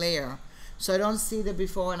duplicate my layer. So I don't see the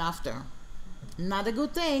before and after. Not a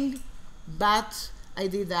good thing, but I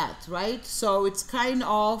did that, right? So it's kind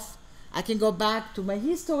of, I can go back to my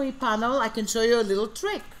history panel. I can show you a little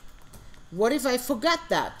trick. What if I forgot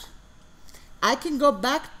that? I can go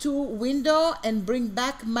back to window and bring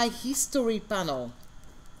back my history panel.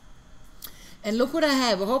 And look what I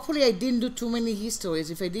have. Hopefully I didn't do too many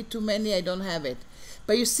histories. If I did too many, I don't have it.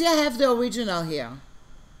 But you see I have the original here.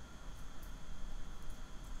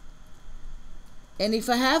 And if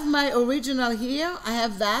I have my original here, I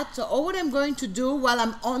have that. So all what I'm going to do while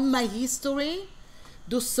I'm on my history,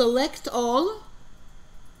 do select all,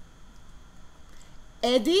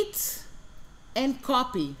 edit, and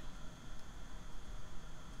copy.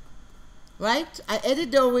 Right? I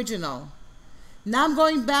edit the original. Now I'm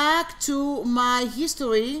going back to my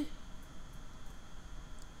history.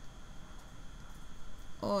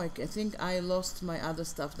 Oh, I think I lost my other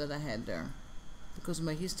stuff that I had there because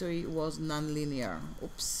my history was non-linear.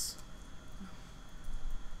 Oops.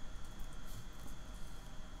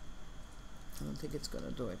 I don't think it's gonna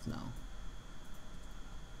do it now.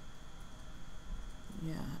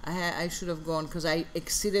 Yeah, I should have gone because I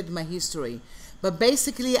exceeded my history. But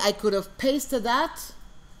basically, I could have pasted that,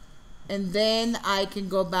 and then I can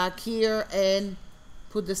go back here and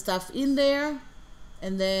put the stuff in there,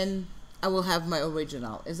 and then I will have my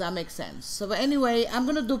original. Does that make sense? So but anyway, I'm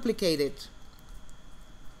going to duplicate it.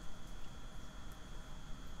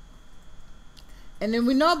 And then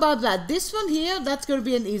we know about that. This one here, that's going to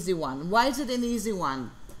be an easy one. Why is it an easy one?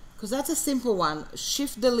 Because that's a simple one.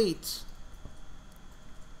 Shift-Delete.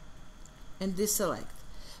 And deselect.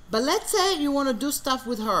 But let's say you want to do stuff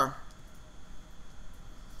with her.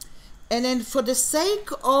 And then for the sake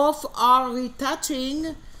of our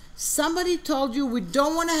retouching, somebody told you we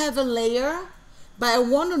don't want to have a layer, but I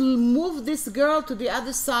want to move this girl to the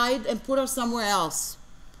other side and put her somewhere else.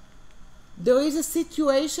 There is a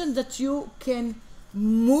situation that you can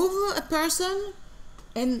move a person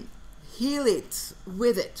and heal it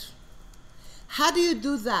with it. How do you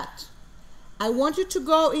do that? I want you to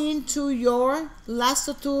go into your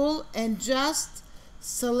lasso tool and just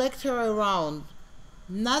select her around.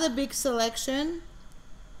 Not a big selection,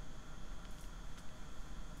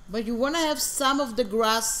 but you want to have some of the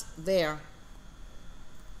grass there.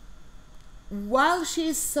 While she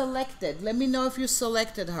is selected, let me know if you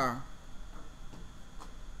selected her.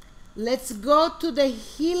 Let's go to the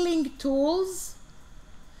healing tools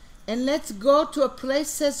and let's go to a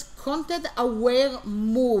place that says content aware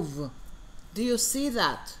move. Do you see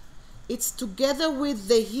that? It's together with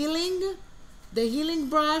the healing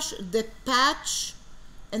brush, the patch,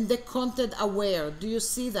 and the content aware. Do you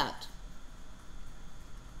see that?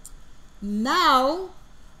 Now,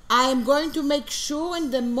 I'm going to make sure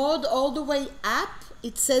in the mode all the way up,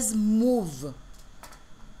 it says move.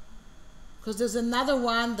 Because there's another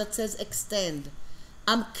one that says extend.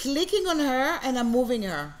 I'm clicking on her and I'm moving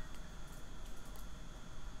her.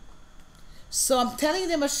 So I'm telling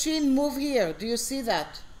the machine move here. Do you see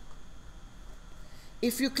that?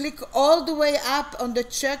 If you click all the way up on the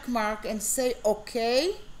check mark and say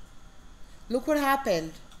OK, look what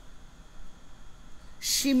happened.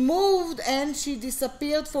 She moved and she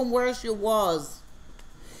disappeared from where she was.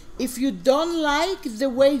 If you don't like the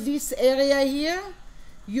way this area here,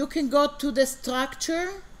 you can go to the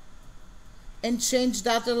structure and change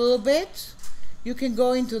that a little bit. You can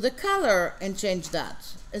go into the color and change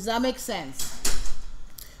that. Does that make sense?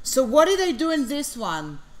 So what did I do in this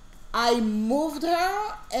one? I moved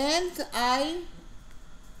her and I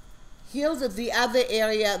healed the other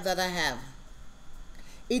area that I have.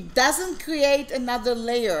 It doesn't create another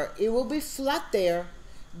layer. It will be flat there,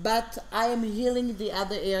 but I am healing the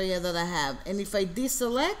other area that I have. And if I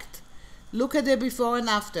deselect, look at the before and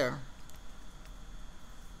after.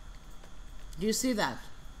 Do you see that?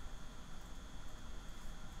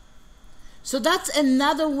 So that's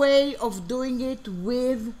another way of doing it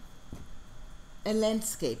with a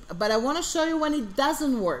landscape. But I want to show you when it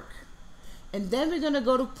doesn't work. And then we're going to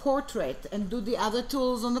go to portrait and do the other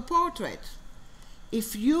tools on the portrait.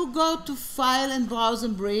 If you go to File and Browse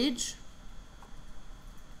and Bridge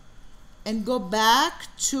and go back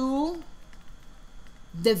to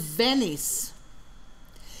the Venice,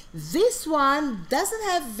 this one doesn't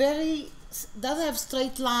have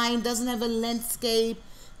straight line, doesn't have a landscape,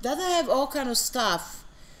 doesn't have all kind of stuff.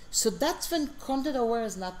 So that's when content aware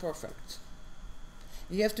is not perfect.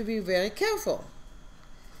 You have to be very careful,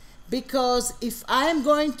 because if I am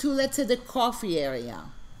going to, let's say, the coffee area,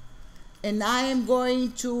 and I am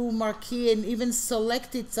going to marquee and even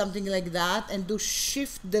select it, something like that, and do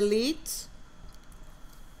Shift Delete,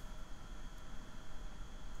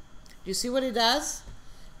 you see what it does?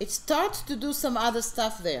 It starts to do some other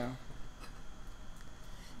stuff there.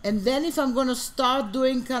 And then if I'm going to start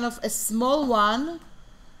doing kind of a small one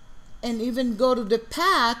and even go to the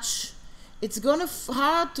patch, it's going to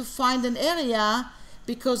hard to find an area,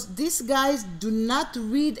 because these guys do not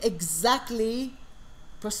read exactly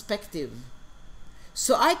perspective.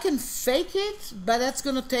 So I can fake it, but that's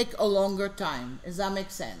going to take a longer time. Does that make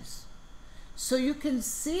sense? So you can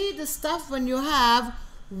see the stuff when you have,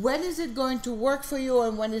 when is it going to work for you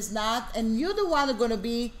and when it's not, and you're the one who's going to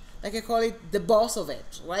be, like I call it, the boss of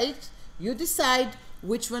it, right? You decide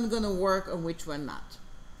which one going to work and which one not.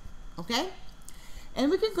 Okay? And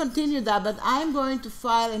we can continue that, but I'm going to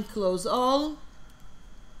File and Close All.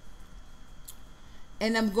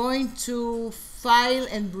 And I'm going to File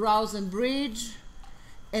and Browse and Bridge.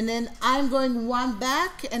 And then I'm going one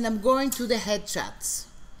back and I'm going to the headshots.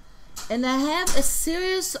 And I have a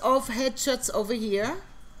series of headshots over here.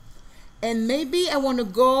 And maybe I want to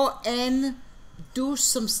go and do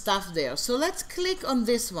some stuff there. So let's click on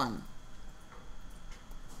this one.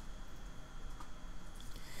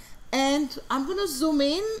 And I'm going to zoom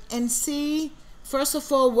in and see, first of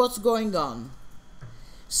all, what's going on.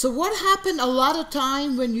 So what happened a lot of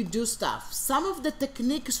time when you do stuff? Some of the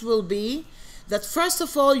techniques will be that, first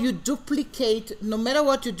of all, you duplicate, no matter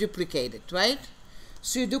what you duplicate it, right?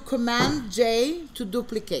 So you do Command J to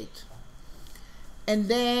duplicate. And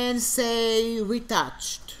then say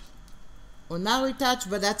retouched. Or not retouched,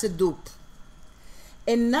 but that's a dupe.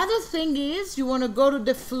 Another thing is you want to go to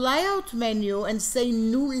the flyout menu and say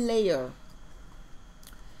new layer.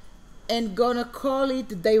 And gonna call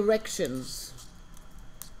it directions.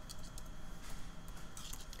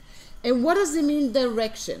 And what does it mean,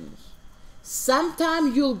 directions?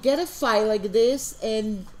 Sometimes you'll get a file like this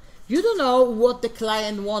and you don't know what the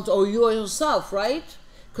client wants, or you yourself, right?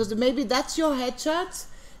 Because maybe that's your headshot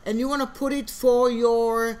and you want to put it for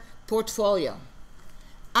your portfolio.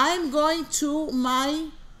 I'm going to my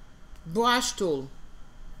brush tool.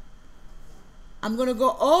 I'm going to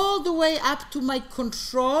go all the way up to my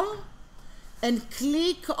control and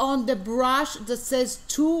click on the brush that says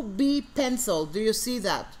 2B pencil. Do you see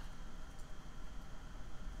that?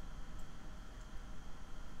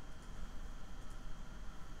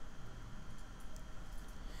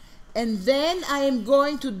 And then I am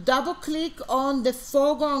going to double click on the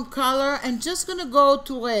foreground color and just going to go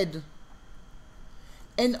to red.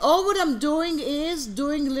 And all what I'm doing is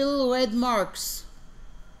doing little red marks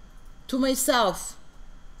to myself.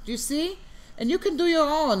 Do you see? And you can do your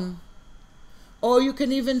own. Or you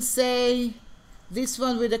can even say, this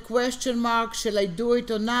one with a question mark, shall I do it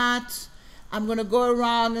or not? I'm going to go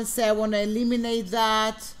around and say I want to eliminate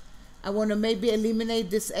that. I want to maybe eliminate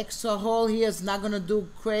this extra hole here. It's not going to do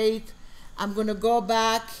great. I'm going to go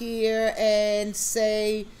back here and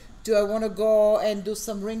say, do I want to go and do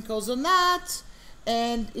some wrinkles or not?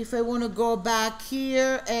 And if I want to go back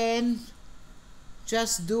here and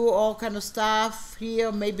just do all kind of stuff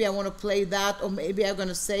here, maybe I want to play that, or maybe I'm going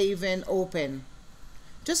to save and open.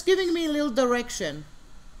 Just giving me a little direction.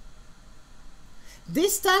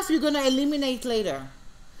 This stuff you're going to eliminate later.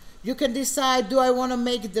 You can decide, do I want to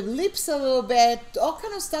make the lips a little bit, all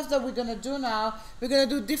kind of stuff that we're going to do now. We're going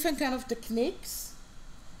to do different kind of techniques,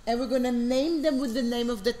 and we're going to name them with the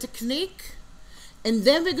name of the technique. And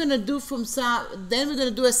then we're going to do then we're going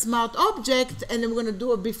to do a smart object, and then we're going to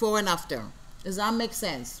do a before and after. Does that make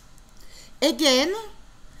sense? Again,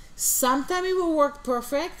 sometimes it will work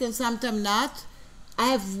perfect and sometimes not. I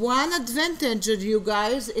have one advantage of you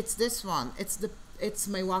guys. It's this one. It's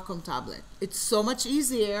my Wacom tablet. It's so much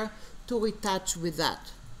easier to retouch with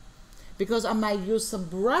that, because I might use some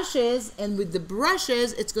brushes, and with the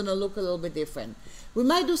brushes it's going to look a little bit different. We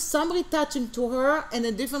might do some retouching to her and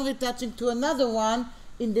a different retouching to another one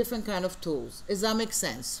in different kind of tools. Does that make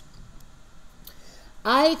sense?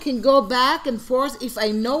 I can go back and forth. If I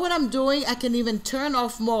know what I'm doing, I can even turn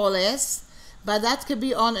off more or less, but that can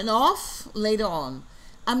be on and off later on.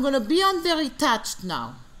 I'm going to be on the retouched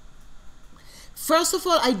now. First of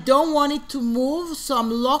all, I don't want it to move, so I'm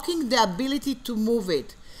locking the ability to move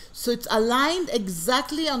it. So it's aligned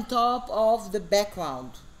exactly on top of the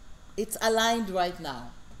background. It's aligned right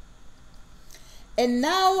now. And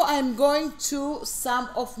now I'm going to some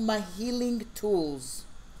of my healing tools.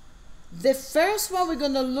 The first one we're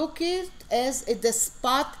going to look at is the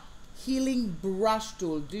spot healing brush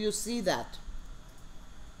tool. Do you see that?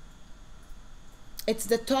 It's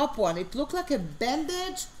the top one. It looks like a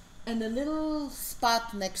bandage and a little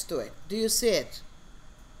spot next to it. Do you see it?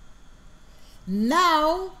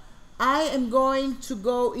 Now I am going to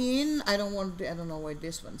go in. I don't know why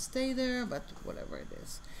this one stay there, but whatever it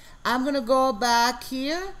is. I'm going to go back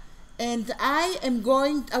here and I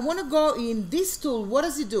want to go in this tool. What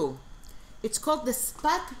does it do? It's called the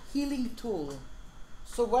spot healing tool.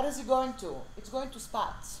 So what is it going to? It's going to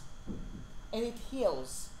spots and it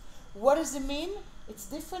heals. What does it mean? It's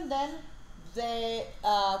different than the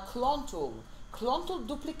clone tool. Clone tool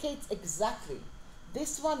duplicates exactly.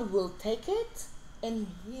 This one will take it and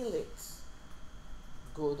heal it.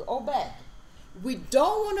 Good or bad. We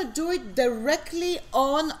don't want to do it directly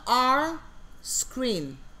on our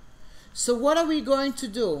screen. So what are we going to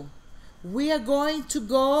do? We are going to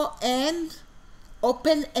go and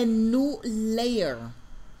open a new layer.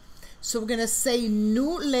 So we're going to say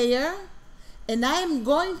new layer, and I'm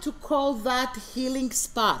going to call that healing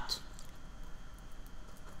spot.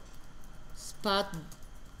 Spot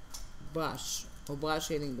brush or brush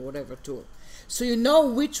healing, whatever tool. So you know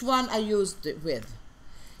which one I used it with.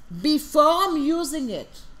 Before I'm using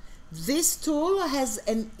it, this tool has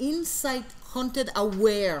an inside content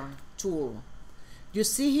aware tool. You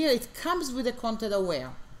see here, it comes with a content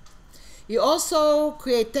aware. You also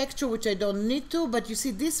create texture, which I don't need to, but you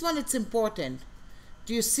see this one, it's important.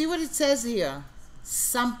 Do you see what it says here?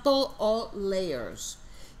 Sample all layers.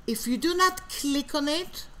 If you do not click on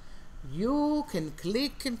it, you can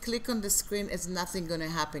click and click on the screen. It's nothing going to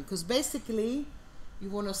happen, because basically you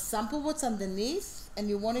want to sample what's underneath and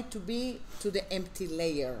you want it to be to the empty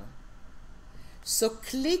layer. So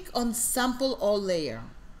click on sample all layer.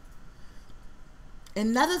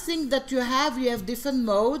 Another thing that you have different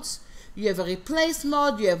modes. You have a replace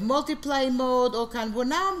mode, you have multiply mode, all kind. Well,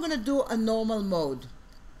 now I'm going to do a normal mode.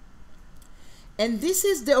 And this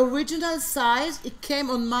is the original size. It came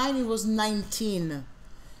on mine, it was 19.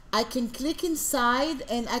 I can click inside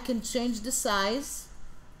and I can change the size.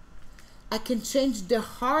 I can change the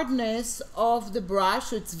hardness of the brush,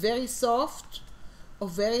 so it's very soft or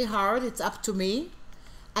very hard, it's up to me.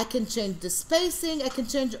 I can change the spacing, I can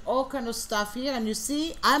change all kind of stuff here, and you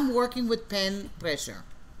see I'm working with pen pressure.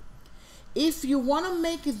 If you want to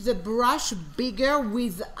make the brush bigger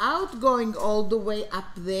without going all the way up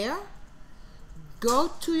there,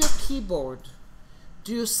 go to your keyboard.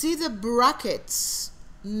 Do you see the brackets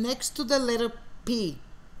next to the letter P?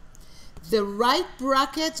 The right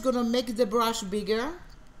bracket's gonna make the brush bigger.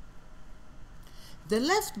 The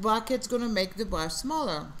left bracket's gonna make the brush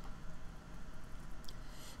smaller.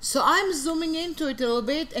 So I'm zooming into it a little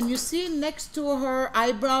bit, and you see next to her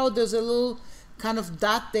eyebrow there's a little kind of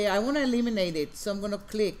dot there. I want to eliminate it, so I'm going to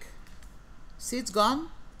click. See, it's gone.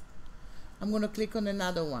 I'm going to click on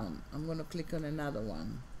another one. I'm going to click on another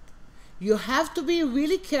one. You have to be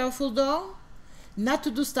really careful though not to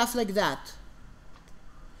do stuff like that,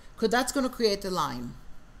 because that's going to create a line.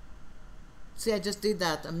 See, I just did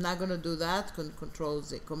that. I'm not going to do that. Control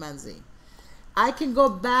Z, Command Z. I can go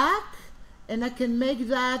back and I can make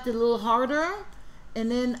that a little harder,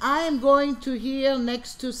 and then I am going to here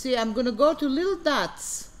next to, see, I'm going to go to little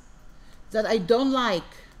dots that I don't like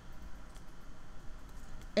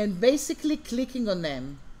and basically clicking on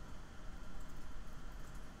them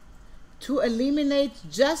to eliminate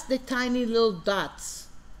just the tiny little dots.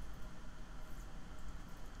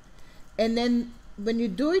 And then when you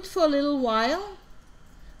do it for a little while,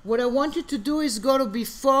 what I want you to do is go to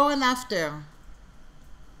before and after.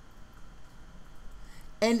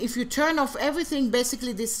 And if you turn off everything,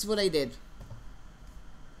 basically this is what I did.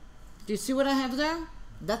 Do you see what I have there?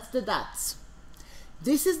 That's the dots.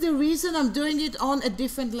 This is the reason I'm doing it on a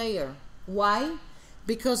different layer. Why?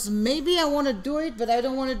 Because maybe I want to do it, but I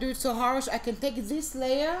don't want to do it so harsh. I can take this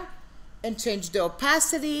layer and change the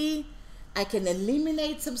opacity. I can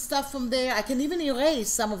eliminate some stuff from there. I can even erase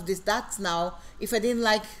some of these dots now if I didn't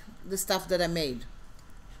like the stuff that I made.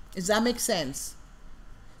 Does that make sense?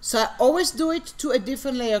 So I always do it to a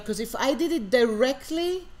different layer, because if I did it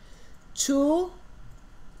directly to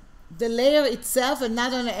the the layer itself and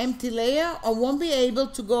not on an empty layer, I won't be able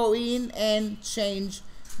to go in and change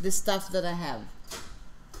the stuff that I have.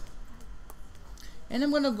 And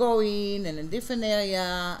I'm gonna go in a different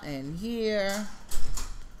area and here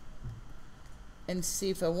and see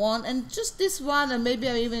if I want, and just this one, and maybe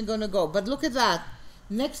I'm even gonna go, but look at that.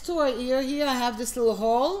 Next to our ear here, I have this little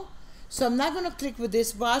hole. So I'm not gonna click with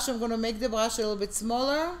this brush. I'm gonna make the brush a little bit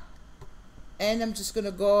smaller, and I'm just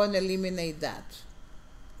gonna go and eliminate that.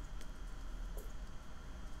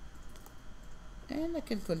 And I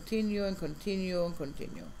can continue and continue and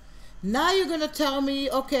continue. Now you're gonna tell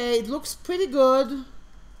me, okay, it looks pretty good,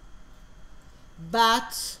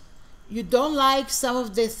 but you don't like some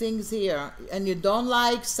of the things here, and you don't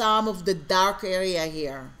like some of the dark area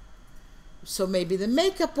here. So maybe the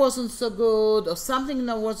makeup wasn't so good, or something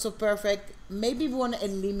that wasn't so perfect. Maybe we want to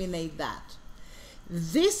eliminate that.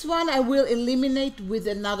 This one I will eliminate with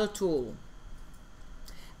another tool.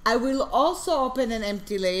 I will also open an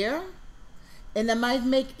empty layer, and I might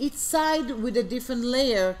make each side with a different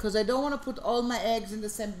layer, because I don't want to put all my eggs in the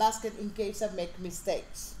same basket in case I make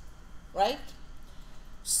mistakes, right?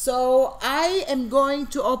 So I am going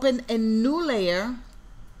to open a new layer,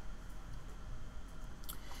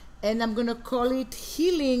 and I'm going to call it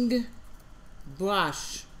Healing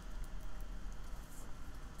Brush.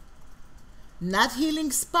 Not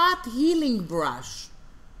Healing Spot, Healing Brush.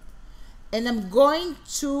 And I'm going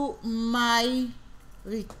to my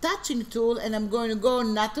retouching tool, and I'm going to go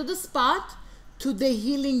not to the spot, to the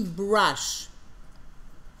healing brush.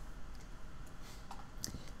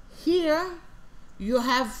 Here you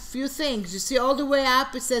have few things. You see all the way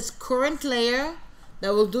up it says current layer,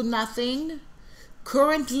 that will do nothing.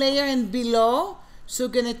 Current layer and below, so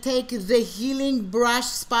I'm gonna take the healing brush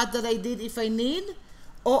spot that I did if I need,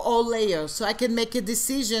 or all layers, so I can make a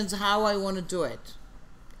decision how I want to do it.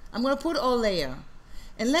 I'm gonna put all layer.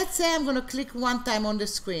 And let's say I'm going to click one time on the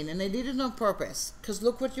screen, and I did it on purpose, because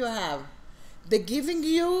look what you have. They're giving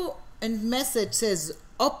you a message says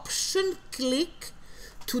option click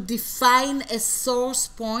to define a source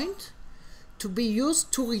point to be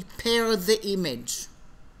used to repair the image.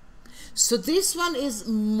 So this one is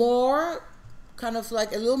more kind of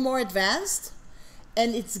like a little more advanced,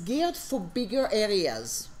 and it's geared for bigger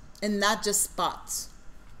areas and not just spots.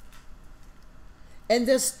 And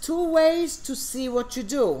there's two ways to see what you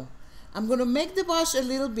do. I'm going to make the brush a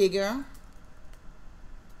little bigger.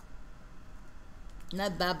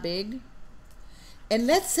 Not that big. And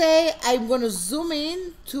let's say I'm going to zoom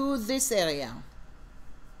in to this area.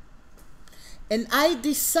 And I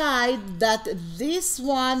decide that this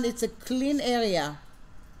one, it's a clean area.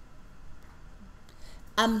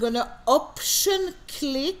 I'm going to option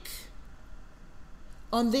click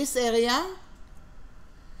on this area.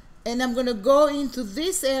 And I'm going to go into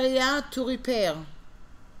this area to repair.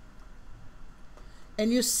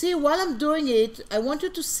 And you see, while I'm doing it, I want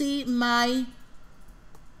you to see my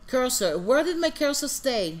cursor. Where did my cursor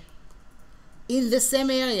stay? In the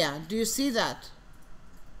same area. Do you see that?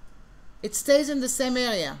 It stays in the same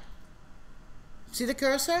area. See the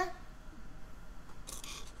cursor?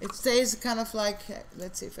 It stays kind of like,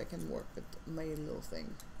 let's see if I can work with my little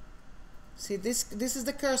thing. See, this is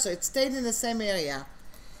the cursor. It stayed in the same area.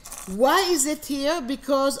 Why is it here?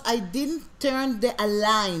 Because I didn't turn the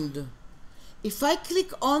aligned. If I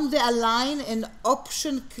click on the align and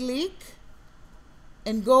option click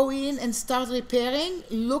and go in and start repairing,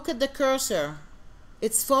 look at the cursor.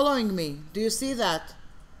 It's following me. Do you see that?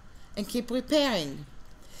 And keep repairing.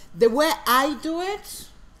 The way I do it,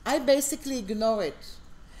 I basically ignore it.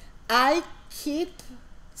 I keep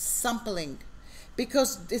sampling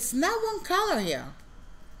because it's not one color here.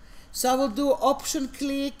 So I will do option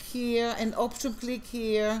click here and option click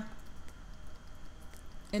here.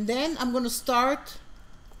 And then I'm going to start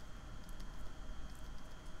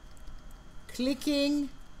clicking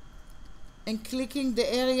and clicking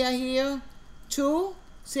the area here too.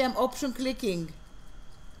 See, I'm option clicking.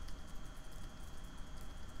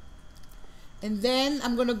 And then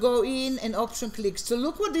I'm going to go in and option click. So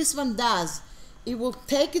look what this one does. It will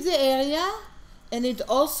take the area and it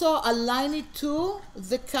also align it to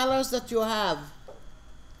the colors that you have.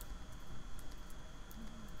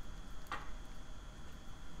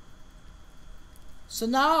 So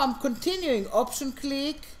now I'm continuing option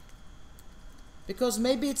click because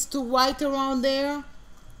maybe it's too white around there.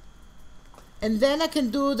 And then I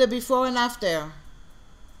can do the before and after.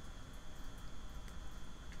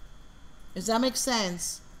 Does that make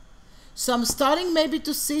sense? So I'm starting maybe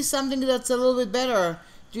to see something that's a little bit better.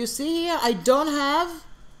 Do you see here? I don't have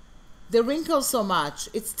the wrinkles so much.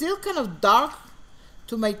 It's still kind of dark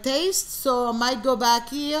to my taste, so I might go back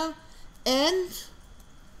here and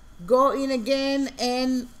go in again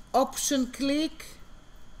and option click.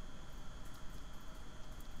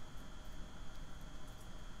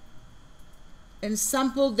 And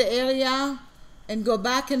sample the area and go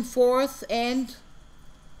back and forth and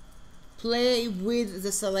play with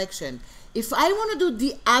the selection. If I want to do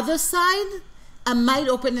the other side, I might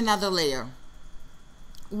open another layer.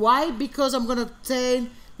 Why? Because I'm going to say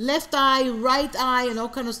left eye, right eye, and all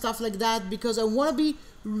kind of stuff like that, because I want to be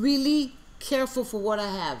really careful for what I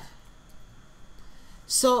have.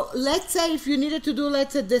 So let's say if you needed to do,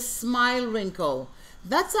 let's say, the smile wrinkle,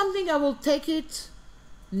 that's something I will take it,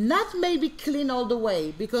 not maybe clean all the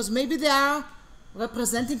way, because maybe they are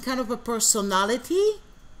representing kind of a personality.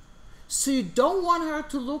 So you don't want her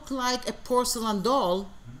to look like a porcelain doll.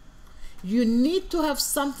 You need to have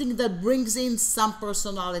something that brings in some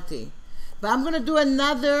personality. But I'm going to do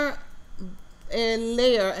another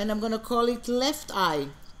layer, and I'm going to call it left eye.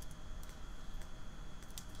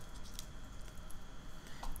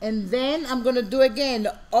 And then I'm going to do again,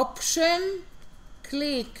 option,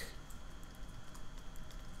 click.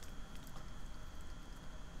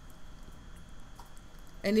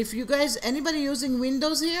 And if you guys, anybody using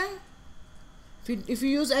Windows here? If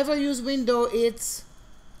you ever use Windows, it's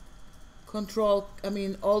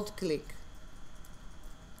Alt click.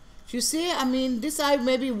 You see, this eye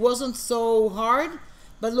maybe wasn't so hard,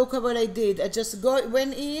 but look at what I did. I just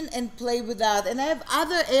went in and played with that. And I have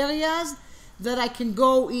other areas that I can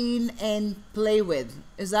go in and play with.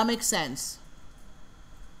 Does that make sense?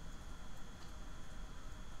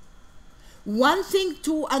 One thing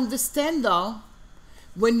to understand though,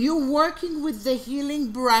 when you're working with the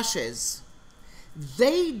healing brushes,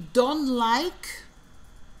 they don't like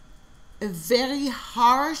a very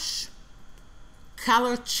harsh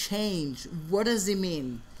color change. What does it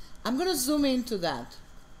mean? I'm going to zoom into that.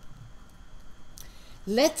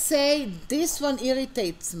 Let's say this one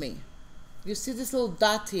irritates me. You see this little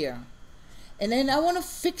dot here. And then I want to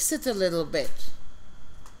fix it a little bit.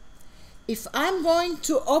 If I'm going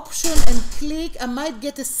to option and click, I might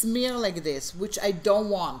get a smear like this, which I don't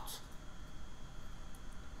want.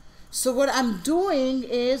 So what I'm doing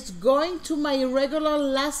is going to my regular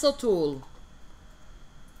lasso tool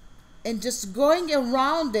and just going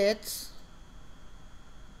around it.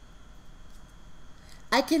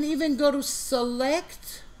 I can even go to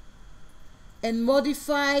select and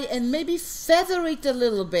modify and maybe feather it a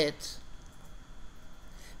little bit.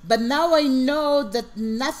 But now I know that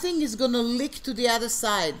nothing is going to leak to the other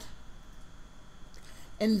side.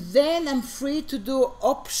 And then I'm free to do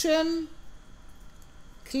option,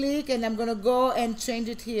 click, and I'm going to go and change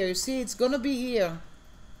it here. You see, it's going to be here.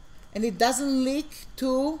 And it doesn't leak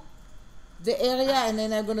to the area. And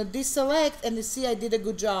then I'm going to deselect, and you see I did a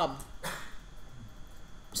good job.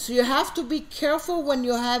 So you have to be careful when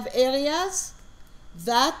you have areas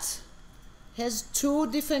that has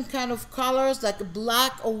two different kind of colors, like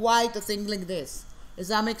black or white or things like this. Does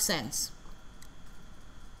that make sense?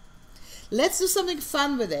 Let's do something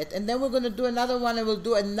fun with it, and then we're going to do another one, and we'll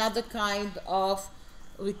do another kind of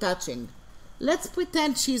retouching. Let's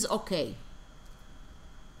pretend she's okay.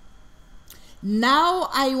 Now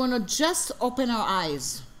I want to just open her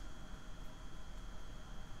eyes.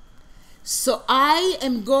 So I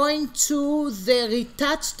am going to the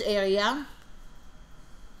retouched area,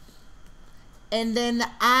 and then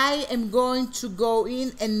I am going to go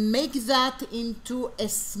in and make that into a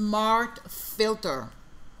smart filter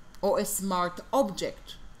or a smart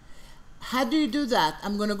object. How do you do that?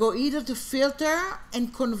 I'm going to go either to filter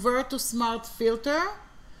and convert to smart filter,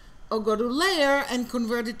 or go to layer and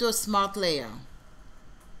convert it to a smart layer.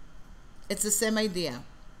 It's the same idea.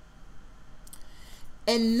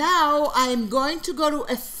 And now I'm going to go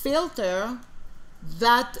to a filter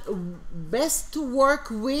that best to work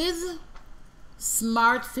with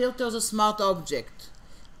smart filters or smart object.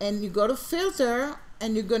 And you go to filter,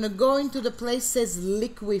 and you're going to go into the place that says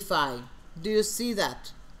liquify. Do you see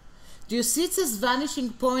that? Do you see it says vanishing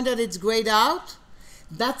point that it's grayed out?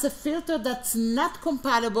 That's a filter that's not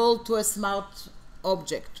compatible to a smart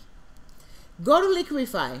object. Go to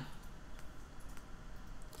liquify.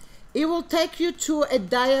 It will take you to a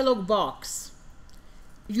dialog box.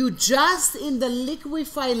 You just in the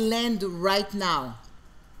liquify land right now.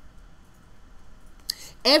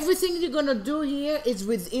 Everything you're going to do here is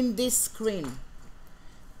within this screen.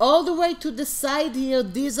 All the way to the side here,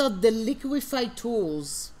 these are the liquify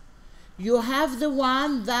tools. You have the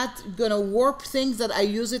one that's going to warp things that I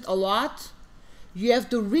use it a lot. You have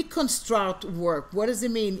the reconstruct warp. What does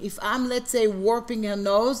it mean? If I'm, let's say, warping her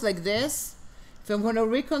nose like this, if I'm going to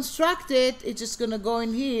reconstruct it, it's just going to go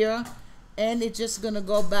in here, and it's just going to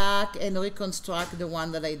go back and reconstruct the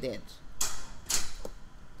one that I did.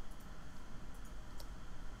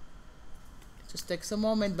 takes a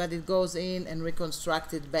moment, but it goes in and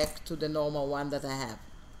reconstructs it back to the normal one that I have.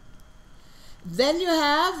 Then you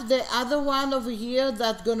have the other one over here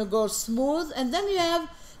that's gonna go smooth, and then you have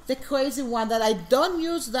the crazy one that I don't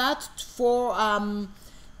use that for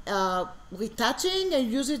retouching. I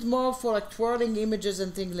use it more for like twirling images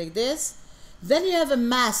and things like this. Then you have a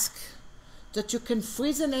mask that you can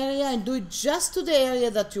freeze an area and do it just to the area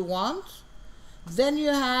that you want. Then you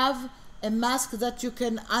have a mask that you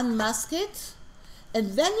can unmask it. And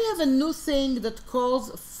then you have a new thing that calls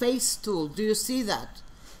face tool. Do you see that?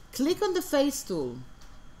 Click on the face tool.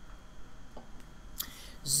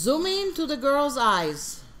 Zoom in to the girl's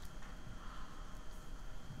eyes.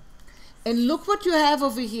 And look what you have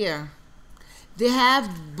over here. They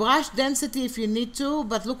have brush density if you need to,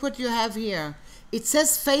 but look what you have here. It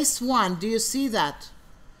says face 1. Do you see that?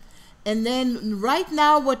 And then right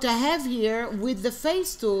now what I have here with the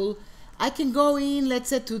face tool, I can go in, let's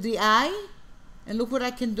say, to the eye, and look what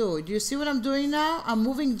I can do. Do you see what I'm doing now? I'm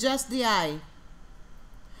moving just the eye.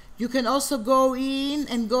 You can also go in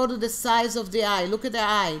and go to the size of the eye. Look at the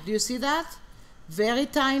eye. Do you see that? Very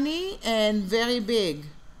tiny and very big.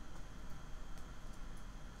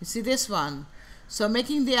 You see this one? So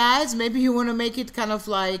making the eyes, maybe you want to make it kind of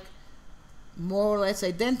like more or less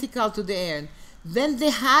identical to the end. Then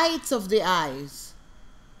the heights of the eyes.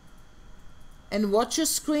 And watch your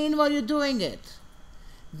screen while you're doing it.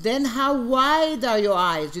 Then how wide are your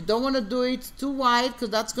eyes? You don't want to do it too wide because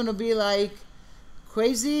that's going to be like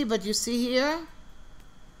crazy, but you see here?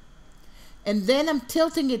 And then I'm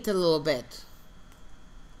tilting it a little bit.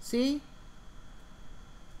 See?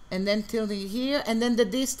 And then tilting here, and then the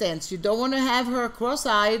distance. You don't want to have her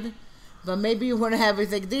cross-eyed, but maybe you want to have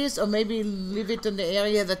it like this, or maybe leave it in the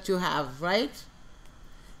area that you have, right?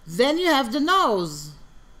 Then you have the nose.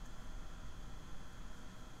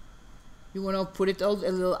 You want to put it all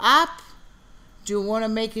a little up. Do you want to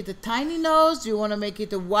make it a tiny nose? Do you want to make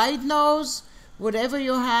it a wide nose? Whatever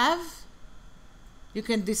you have, you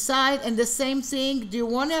can decide. And the same thing, do you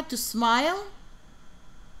want her to smile?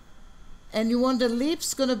 And you want the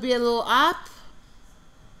lips gonna be a little up.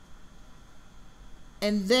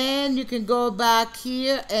 And then you can go back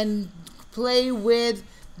here and play with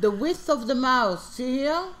the width of the mouth. See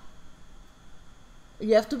here?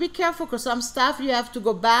 You have to be careful because some stuff you have to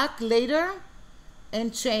go back later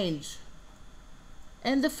and change.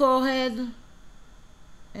 And the forehead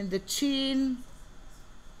and the chin.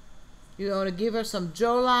 You want to give her some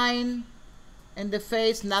jawline. And the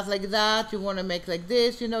face, not like that. You want to make like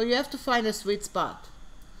this. You know, you have to find a sweet spot.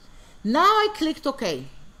 Now I clicked OK.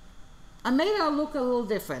 I made her look a little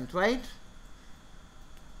different, right?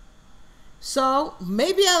 So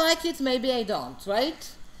maybe I like it, maybe I don't, right?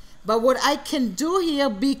 But what I can do here,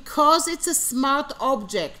 because it's a smart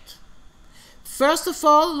object, first of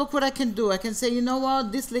all, look what I can do. I can say, you know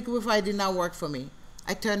what, this liquify did not work for me.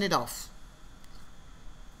 I turn it off.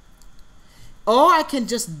 Or I can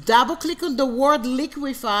just double click on the word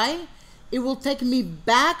liquify. It will take me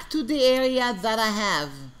back to the area that I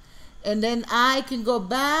have. And then I can go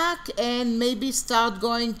back and maybe start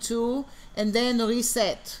going to, and then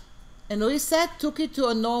reset. And reset took it to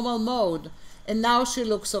a normal mode. And now she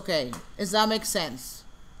looks okay. Does that make sense?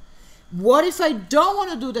 What if I don't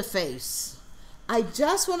want to do the face? I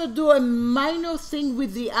just want to do a minor thing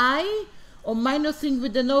with the eye or minor thing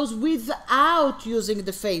with the nose without using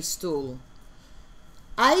the face tool.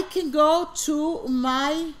 I can go to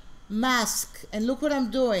my mask and look what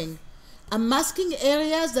I'm doing. I'm masking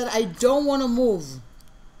areas that I don't want to move.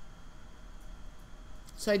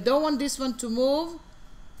 So I don't want this one to move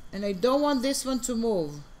and I don't want this one to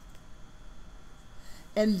move.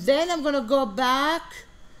 And then I'm going to go back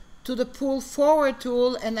to the pull forward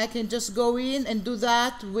tool and I can just go in and do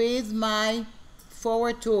that with my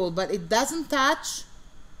forward tool. But it doesn't touch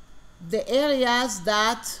the areas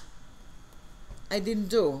that I didn't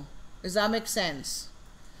do. Does that make sense?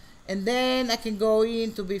 And then I can go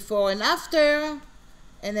into before and after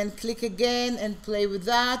and then click again and play with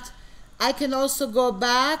that. I can also go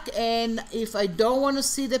back, and if I don't want to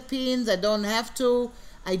see the pins, I don't have to.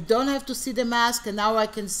 I don't have to see the mask, and now I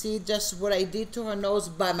can see just what I did to her nose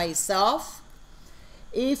by myself.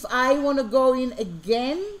 If I want to go in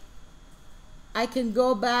again, I can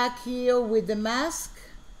go back here with the mask.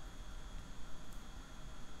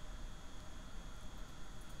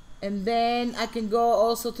 And then I can go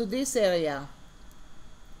also to this area.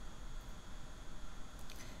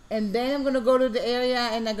 And then I'm going to go to the area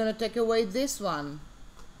and I'm going to take away this one.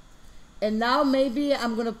 And now maybe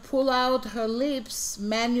I'm going to pull out her lips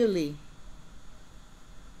manually.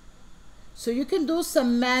 So you can do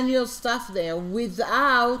some manual stuff there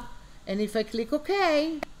without, and if I click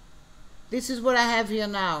OK, This is what I have here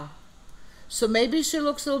now. So maybe she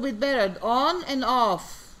looks a little bit better. On and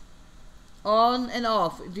off. On and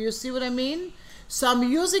off. Do you see what I mean? So I'm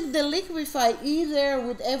using the liquify either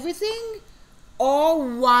with everything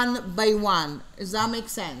or one by one. Does that make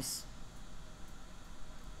sense?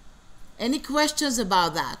 Any questions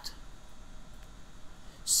about that?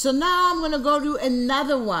 So now I'm going to go do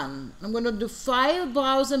another one. I'm going to do File,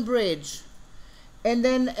 Browse, and Bridge. And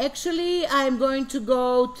then actually I'm going to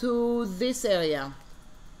go to this area.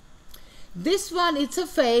 This one, it's a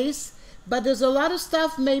face, but there's a lot of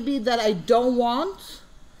stuff maybe that I don't want,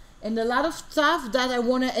 and a lot of stuff that I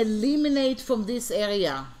want to eliminate from this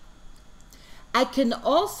area. I can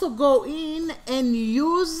also go in and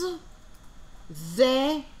use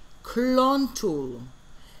the clone tool.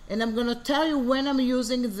 And I'm going to tell you when I'm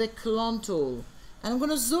using the clone tool. And I'm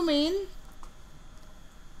going to zoom in.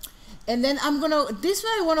 And then I'm going to, this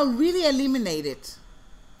one I want to really eliminate it.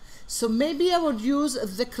 So maybe I would use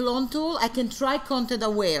the clone tool. I can try content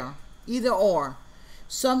aware, either or.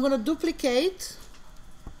 So I'm going to duplicate.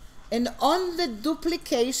 And on the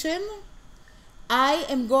duplication, I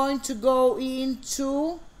am going to go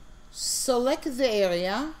into select the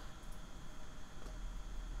area.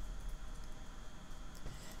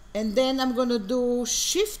 And then I'm going to do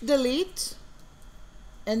Shift Delete.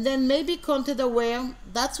 And then maybe content aware.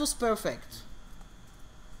 That was perfect.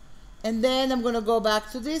 And then I'm going to go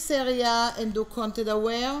back to this area and do content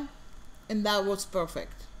aware. And that was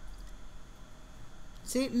perfect.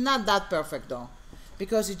 See, not that perfect though,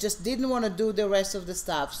 because it just didn't want to do the rest of the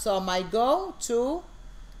stuff. So I might go to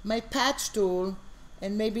my patch tool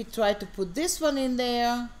and maybe try to put this one in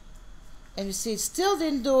there. And you see, it still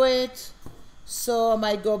didn't do it. So I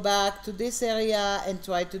might go back to this area and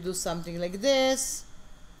try to do something like this.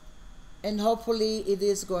 And hopefully it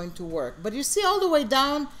is going to work. But you see all the way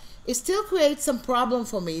down, it still creates some problem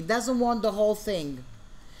for me. It doesn't want the whole thing.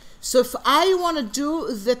 So if I want to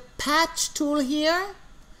do the patch tool here,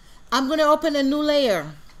 I'm going to open a new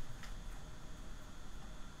layer.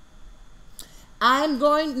 I'm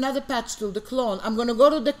going, not the patch tool, the clone. I'm going to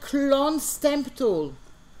go to the clone stamp tool.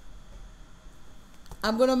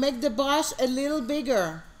 I'm going to make the brush a little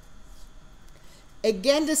bigger.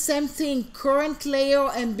 Again, the same thing, current layer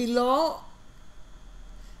and below.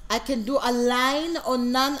 I can do align or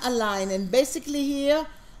non-align. And basically here,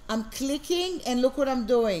 I'm clicking and look what I'm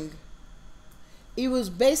doing. It was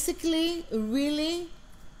basically really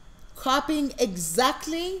copying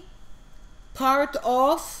exactly part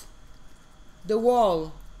of the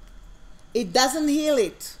wall. It doesn't heal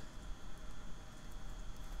it.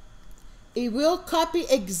 It will copy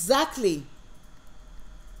exactly.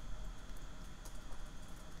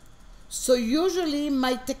 So usually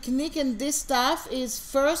my technique in this stuff is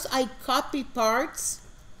first I copy parts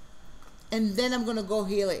and then I'm going to go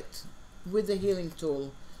heal it with the healing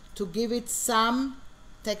tool to give it some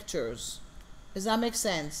textures. Does that make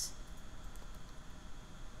sense?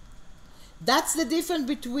 That's the difference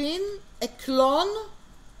between a clone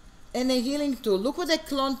and a healing tool. Look what a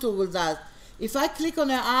clone tool will do. If I click on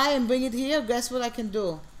her eye and bring it here, guess what I can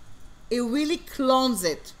do? It really clones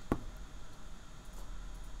it.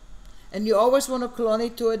 And you always want to clone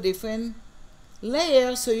it to a different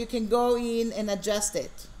layer so you can go in and adjust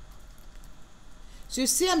it. So you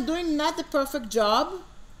see I'm doing not the perfect job.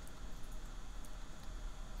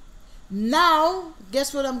 Now,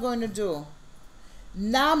 guess what I'm going to do?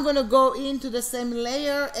 Now I'm going to go into the same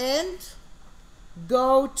layer and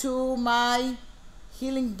go to my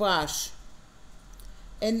healing brush.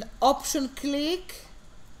 And option click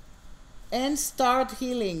and start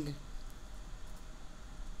healing.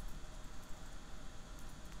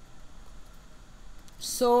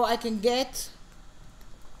 So I can get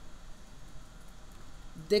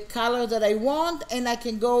the color that I want, and I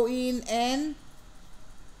can go in and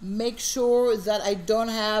make sure that I don't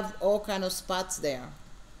have all kind of spots there.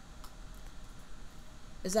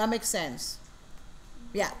 Does that make sense?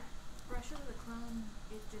 Yeah. Brush over the clone,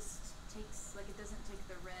 it just takes, like, it doesn't take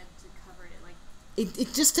the red to cover it, like.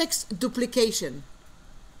 It just takes duplication.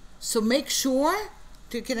 So make sure,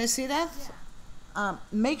 can I see that? Yeah.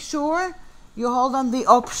 Make sure you hold on the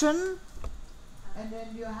option, and then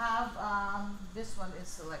you have, this one is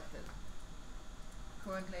selected.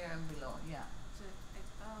 Current layer and below, yeah. So,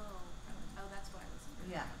 oh, that's why I wasn't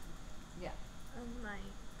doing Yeah, that. yeah.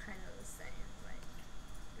 Like kind of the same, like,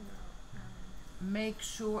 you know, Make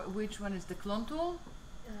sure, which one is the clone tool?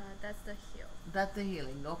 that's the heel. That's the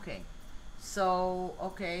healing, okay. So,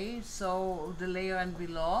 okay, so the layer and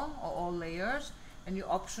below, or all layers, and you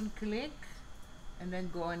option click, and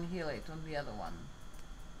then go and heal it on the other one.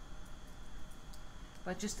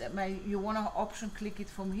 but just you want to option click it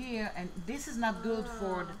from here, and this is not good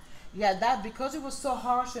for yeah, that because it was so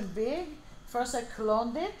harsh and big. First I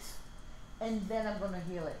cloned it, and then I'm gonna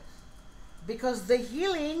heal it, because the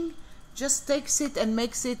healing just takes it and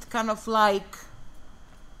makes it kind of like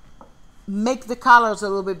make the colors a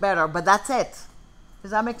little bit better, but that's it.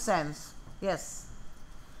 Does that make sense? Yes.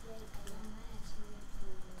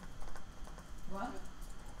 What?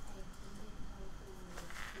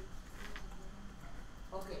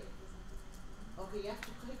 Okay. Okay, you have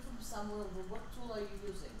to click from somewhere. What tool are you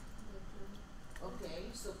using? Okay,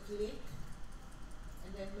 so click,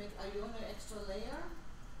 and then are you on an extra layer?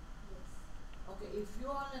 Okay, if you're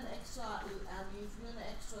on an extra, if you're on an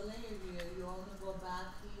extra layer here, you want to go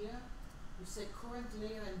back here. You say current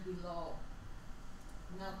layer and below.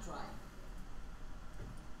 Now try.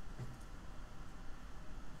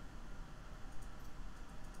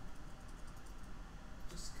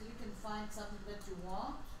 Just click and find something that you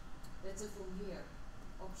want. That's it from here.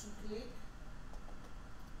 Option click.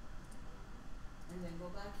 And then go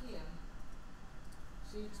back here.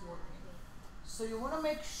 See, it's working. So you want to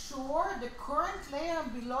make sure the current layer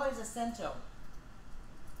and below is essential,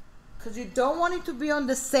 because you don't want it to be on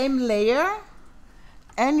the same layer,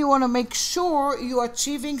 and you want to make sure you're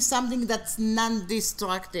achieving something that's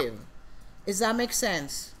non-destructive. Does that make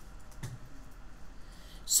sense?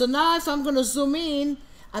 So now if I'm going to zoom in,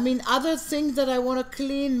 I mean, other things that I want to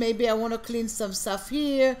clean, maybe I want to clean some stuff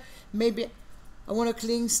here, maybe I want to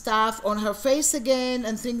clean stuff on her face again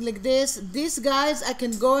and things like this. These guys, I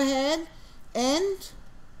can go ahead and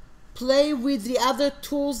play with the other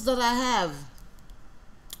tools that I have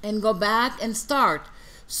and go back and start.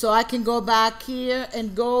 So I can go back here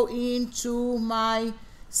and go into my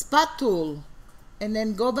spot tool and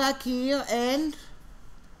then go back here and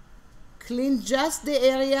clean just the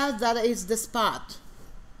area that is the spot.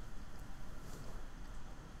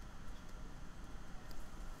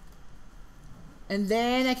 And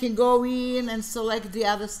then I can go in and select the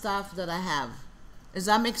other stuff that I have. Does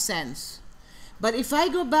that make sense? But if I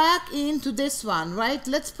go back into this one, right?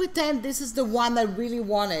 Let's pretend this is the one I really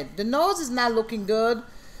wanted. The nose is not looking good.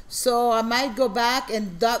 So I might go back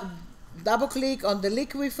and double click on the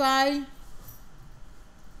liquify.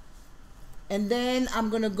 And then I'm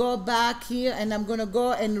going to go back here and I'm going to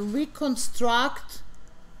go and reconstruct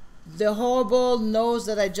the horrible nose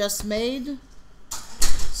that I just made.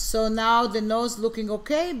 So now the nose looking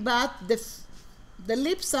okay, but the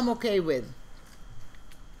lips I'm okay with.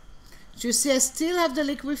 So you see I still have the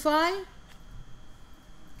liquify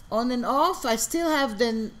on and off. I still have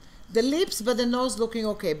the lips, but the nose looking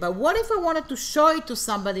okay. But what if I wanted to show it to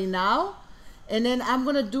somebody now? And then I'm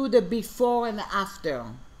going to do the before and after.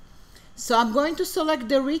 So I'm going to select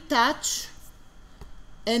the retouch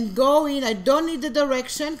and go in. I don't need the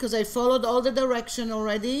direction because I followed all the direction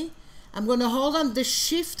already. I'm going to hold on the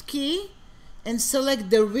shift key and select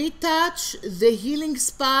the retouch, the healing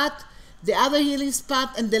spot, the other healing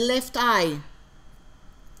spot, and the left eye.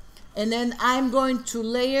 And then I'm going to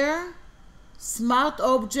layer, smart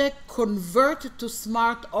object, convert to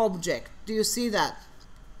smart object. Do you see that?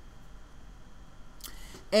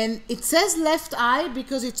 And it says left eye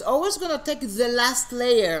because it's always going to take the last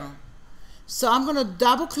layer. So I'm going to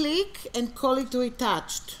double click and call it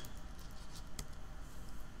retouched.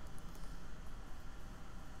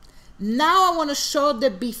 Now I want to show the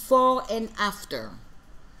before and after.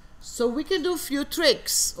 So we can do a few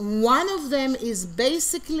tricks. One of them is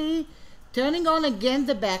basically turning on again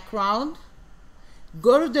the background.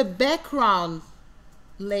 Go to the background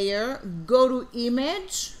layer, go to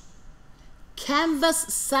image,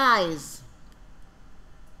 canvas size.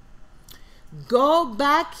 Go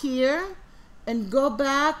back here and go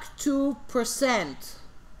back to %.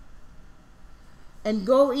 And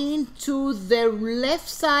go into the left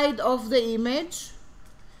side of the image,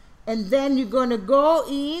 and then you're going to go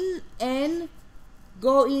in and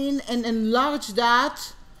enlarge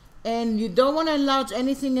that. And you don't want to enlarge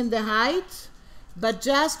anything in the height, but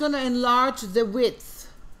just going to enlarge the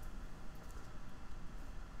width.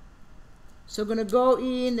 So we're going to go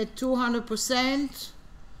in at 200%,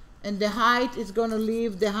 and the height is going to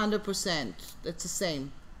leave the 100%. That's the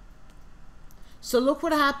same. So look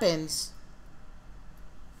what happens.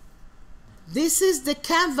 This is the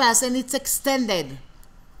canvas and it's extended.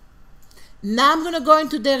 Now I'm going to go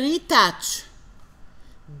into the retouch.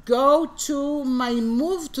 Go to my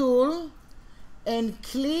move tool and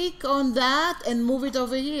click on that and move it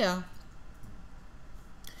over here.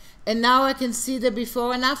 And now I can see the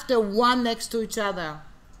before and after, one next to each other.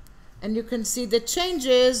 And you can see the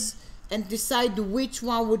changes and decide which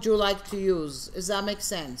one would you like to use. Does that make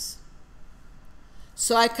sense?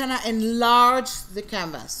 So I kind of enlarge the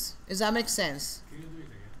canvas. Does that make sense? Can you do it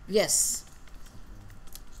again? Yes.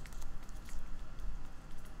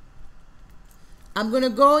 I'm going to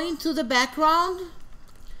go into the background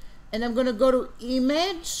and I'm going to go to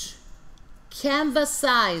Image, Canvas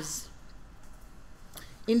Size.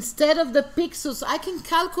 Instead of the pixels, I can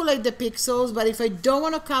calculate the pixels, but if I don't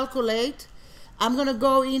want to calculate, I'm going to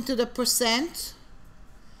go into the percent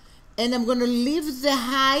and I'm going to leave the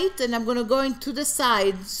height and I'm going to go into the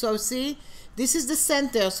side. So see, this is the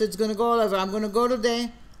center, so it's going to go all over. I'm going to go to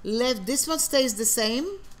the left. This one stays the same.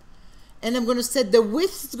 And I'm going to set the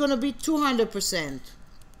width is going to be 200%. How did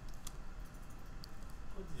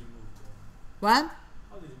you move What?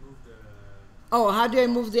 How did you move the... Oh, how do I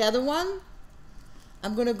move the other one?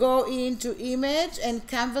 I'm going to go into Image and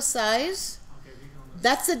Canvas Size. Okay, we can...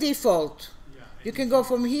 That's the default. Yeah, You can go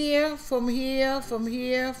from here, from here, from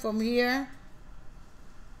here, from here.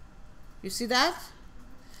 You see that?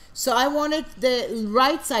 So I wanted the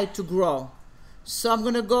right side to grow. So I'm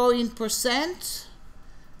going to go in percent.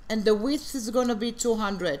 And the width is going to be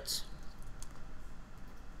 200.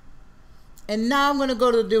 And now I'm going to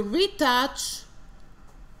go to the retouch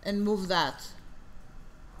and move that.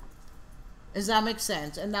 Does that make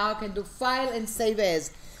sense? And now I can do File and Save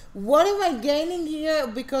As. What am I gaining here?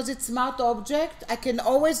 Because it's Smart Object, I can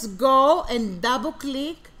always go and double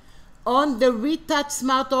click on the Retouch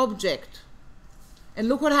Smart Object. And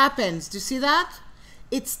look what happens. Do you see that?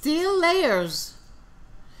 It's still layers.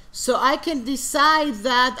 So I can decide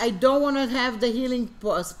that I don't want to have the healing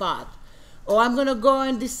spot. Or I'm going to go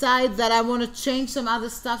and decide that I want to change some other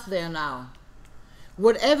stuff there now.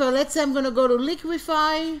 Whatever, let's say I'm going to go to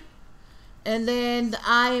liquefy. And then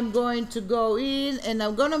I am going to go in and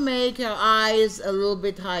I'm going to make her eyes a little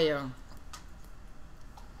bit higher.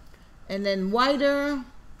 And then wider.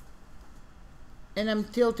 And I'm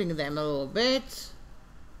tilting them a little bit.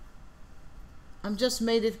 I'm just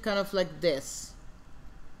made it kind of like this.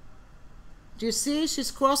 Do you see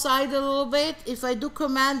she's cross-eyed a little bit? If I do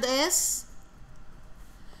Command S,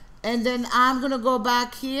 and then I'm going to go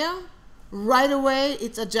back here, right away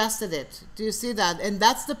it's adjusted it. Do you see that? And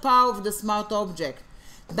that's the power of the Smart Object.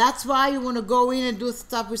 That's why you want to go in and do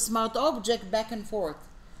stuff with Smart Object back and forth.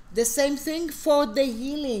 The same thing for the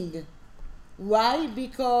healing. Why?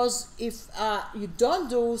 Because if you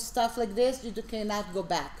don't do stuff like this, you cannot go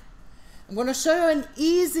back. I'm going to show you an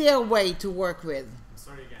easier way to work with.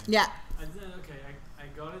 Sorry again. Yeah. Okay,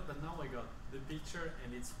 I got it, but now I got the picture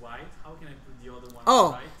and it's white. How can I put the other one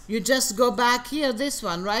Oh, right? you just go back here, this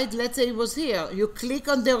one, right? Let's say it was here. You click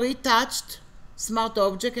on the retouched Smart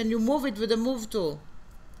Object and you move it with the Move tool.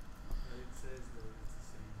 It says that it's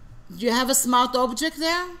the same. Do you have a Smart Object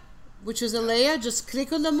there, which is a layer? Just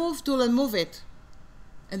click on the Move tool and move it.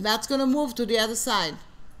 And that's going to move to the other side.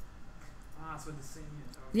 Ah, so the same.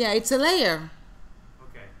 Yeah, it's a layer.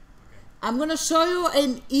 Okay. I'm going to show you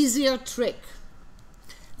an easier trick.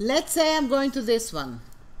 Let's say I'm going to this one.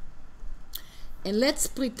 And let's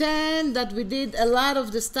pretend that we did a lot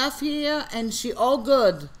of the stuff here and she all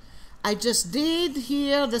good. I just did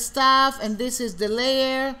here the stuff and this is the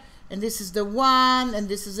layer and this is the one and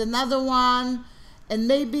this is another one. And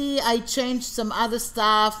maybe I changed some other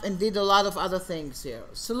stuff and did a lot of other things here.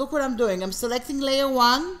 So look what I'm doing. I'm selecting layer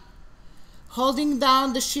 1, holding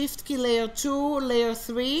down the Shift key, layer 2, layer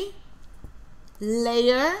 3,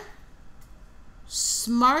 layer,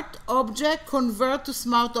 Smart Object, convert to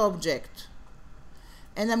Smart Object.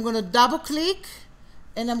 And I'm going to double click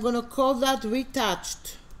and I'm going to call that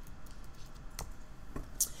retouched.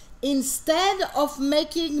 Instead of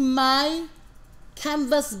making my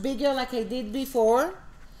canvas bigger like I did before,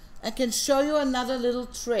 I can show you another little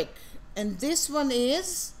trick. And this one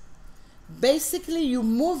is basically you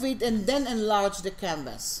move it and then enlarge the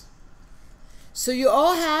canvas. So you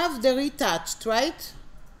all have the retouched, right?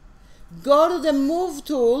 Go to the Move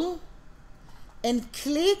tool and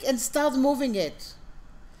click and start moving it.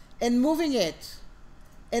 And moving it.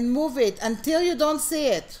 And move it until you don't see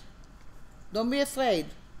it. Don't be afraid.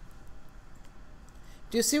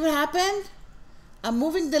 Do you see what happened? I'm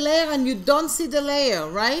moving the layer and you don't see the layer,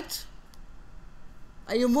 right?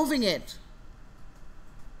 Are you moving it?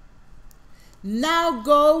 Now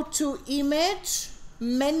go to Image,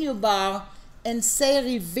 Menu Bar, and say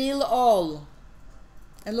Reveal All.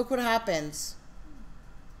 And look what happens.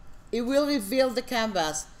 It will reveal the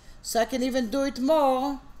canvas. So I can even do it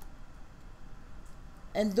more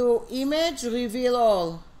and do Image, Reveal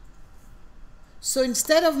All. So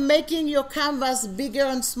instead of making your canvas bigger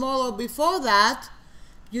and smaller before that,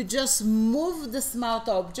 you just move the Smart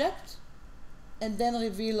Object and then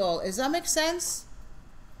reveal all. Does that make sense?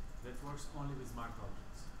 That works only with Smart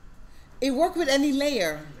Objects. It works with any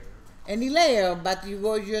layer. Any layer, but you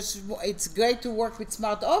will just, it's great to work with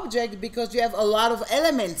Smart Object because you have a lot of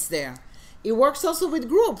elements there. It works also with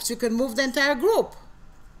groups. You can move the entire group.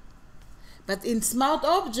 But in Smart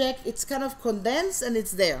Object, it's kind of condensed and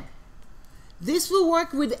it's there. This will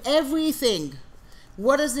work with everything.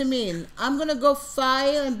 What does it mean? I'm going to go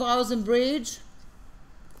File and Browse and Bridge.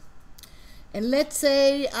 And let's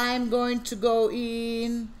say I'm going to go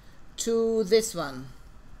in to this one.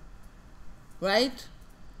 Right?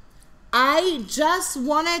 I just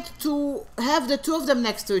wanted to have the two of them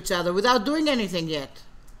next to each other without doing anything yet.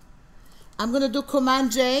 I'm going to do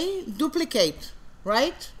Command J, duplicate,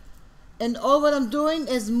 right? And all what I'm doing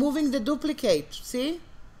is moving the duplicate, see?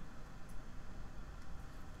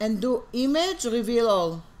 And do Image, Reveal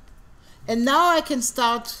All. And now I can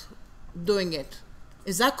start doing it.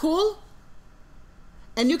 Is that cool?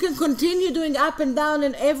 And you can continue doing up and down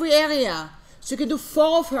in every area. So you can do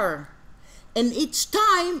 4 of her. And each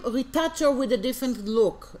time, retouch her with a different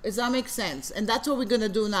look. Does that make sense? And that's what we're going to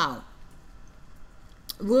do now.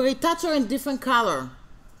 We'll retouch her in different color.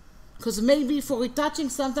 Because maybe for retouching,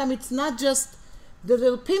 sometimes it's not just the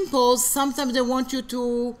little pimples. Sometimes they want you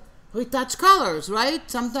to retouch colors, right?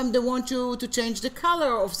 Sometimes they want you to change the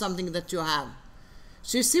color of something that you have.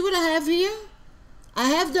 So you see what I have here? I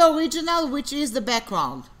have the original, which is the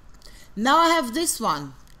background. Now I have this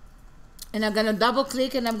one. And I'm going to double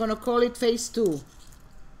click and I'm going to call it phase 2.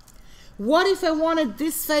 What if I wanted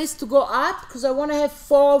this phase to go up? Because I want to have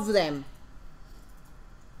 4 of them.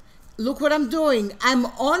 Look what I'm doing. I'm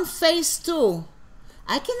on phase 2.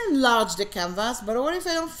 I can enlarge the canvas, but what if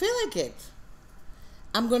I don't feel like it?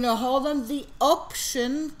 I'm going to hold on the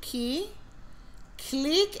Option key,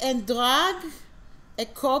 click and drag a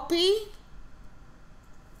copy.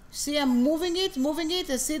 See, I'm moving it.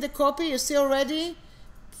 I see the copy. You see already?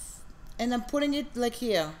 And I'm putting it like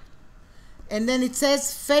here. And then it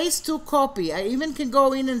says phase 2 copy. I even can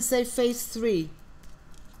go in and say phase 3.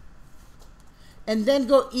 And then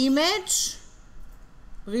go Image,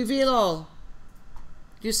 Reveal All.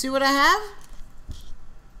 Do you see what I have?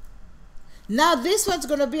 Now this one's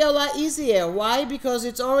going to be a lot easier. Why? Because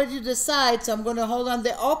it's already the side. So I'm going to hold on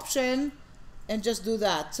the Option and just do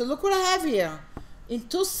that. So look what I have here. In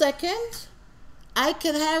 2 seconds, I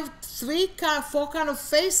can have 4 kind of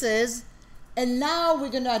faces. And now we're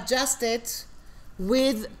going to adjust it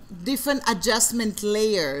with different adjustment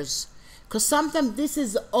layers. Because sometimes this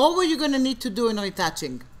is all what you're going to need to do in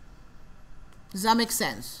retouching. Does that make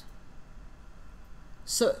sense?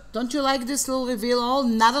 So don't you like this little reveal all?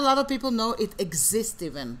 Not a lot of people know it exists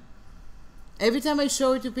even. Every time I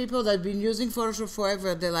show it to people that have been using Photoshop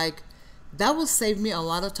forever, they're like, that will save me a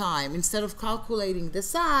lot of time. Instead of calculating the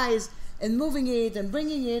size and moving it and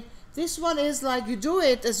bringing it, this one is like you do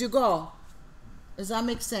it as you go. Does that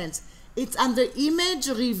make sense? It's under Image,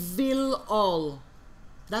 Reveal All.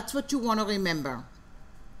 That's what you want to remember.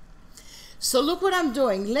 So look what I'm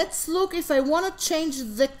doing. Let's look if I want to change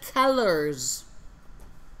the colors.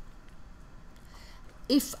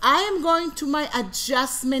 If I am going to my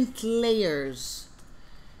adjustment layers,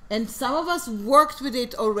 and some of us worked with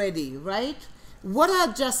it already, right? What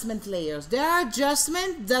are adjustment layers? There are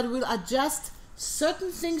adjustments that will adjust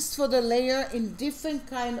certain things for the layer in different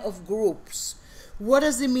kind of groups. What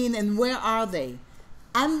does it mean and where are they?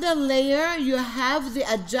 Under layer, you have the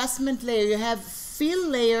adjustment layer. You have fill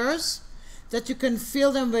layers that you can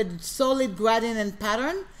fill them with solid gradient and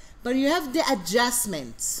pattern, but you have the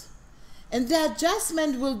adjustments. And the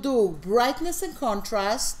adjustment will do brightness and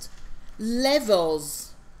contrast,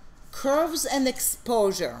 levels, curves and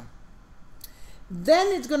exposure. Then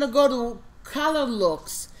it's going to go to color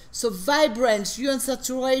looks. So vibrance, hue and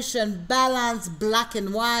saturation, balance, black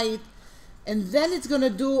and white. And then it's going to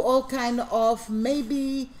do all kind of,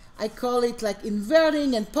 maybe I call it like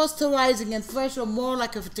inverting and posterizing and threshold, more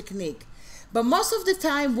like a technique. But most of the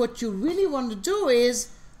time what you really want to do is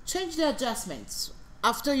change the adjustments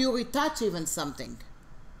after you retouch even something.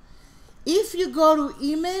 If you go to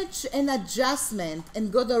Image and Adjustment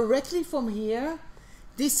and go directly from here,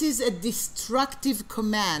 this is a destructive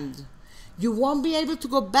command. You won't be able to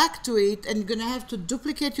go back to it, and you're going to have to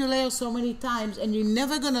duplicate your layer so many times, and you're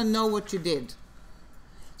never going to know what you did.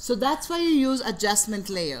 So that's why you use adjustment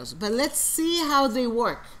layers. But let's see how they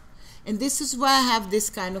work. And this is why I have this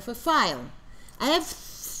kind of a file. I have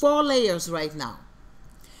 4 layers right now.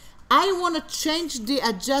 I want to change the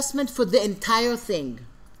adjustment for the entire thing.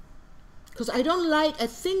 Because I don't like, I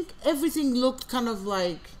think everything looked kind of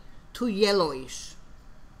like too yellowish.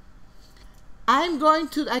 I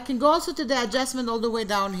can go also to the adjustment all the way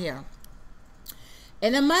down here.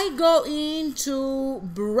 And I might go into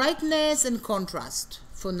brightness and contrast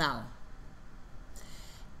for now.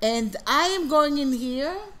 And I am going in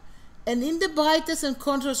here, and in the brightness and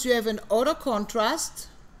contrast you have an auto contrast,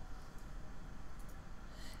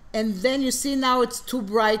 and then you see now it's too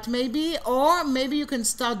bright maybe, or maybe you can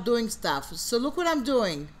start doing stuff. So look what I'm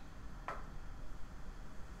doing.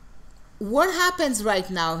 What happens right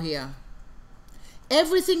now here?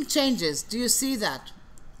 Everything changes. Do you see that?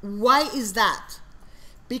 Why is that?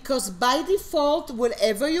 Because by default,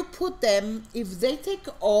 wherever you put them, if they take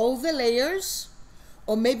all the layers,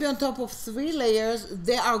 or maybe on top of 3 layers,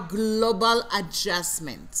 there are global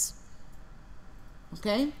adjustments.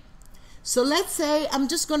 Okay? So let's say I'm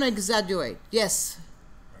just going to exaggerate. Yes?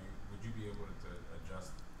 Would you be able to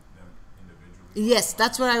adjust them individually? Yes,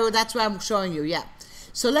 that's what I'm showing you, yeah.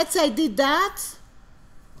 So let's say I did that,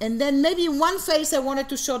 and then maybe one face I wanted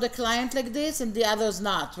to show the client like this and the others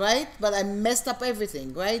not, right? But I messed up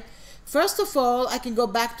everything, right? First of all, I can go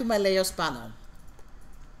back to my layers panel.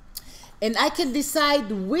 And I can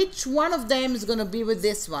decide which one of them is going to be with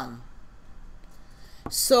this one.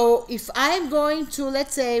 So if I'm going to,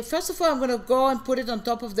 let's say, first of all, I'm going to go and put it on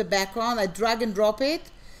top of the background. I drag and drop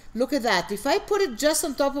it. Look at that. If I put it just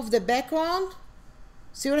on top of the background,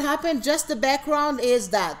 see what happened? Just the background is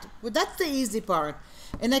that. Well, that's the easy part.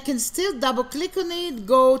 And I can still double click on it,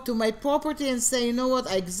 go to my property and say, you know what,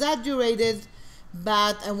 I exaggerated,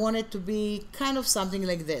 but I want it to be kind of something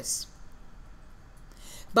like this.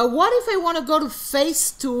 But what if I want to go to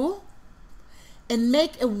phase 2 and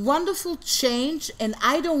make a wonderful change, and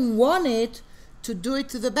I don't want it to do it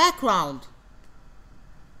to the background?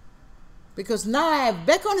 Because now I have,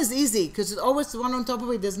 background is easy because it's always one on top of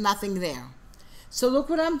it, there's nothing there. So look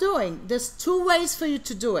what I'm doing. There's 2 ways for you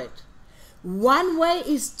to do it. One way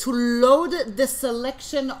is to load the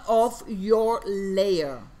selection of your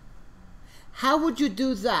layer. How would you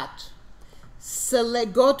do that?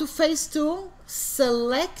 Select, go to phase 2,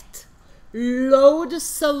 select, load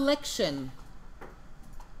selection.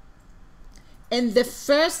 And the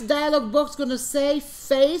first dialog box is going to say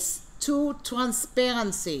phase 2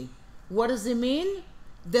 transparency. What does it mean?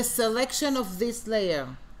 The selection of this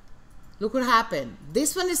layer. Look what happened.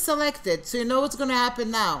 This one is selected, so you know what's going to happen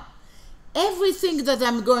now. Everything that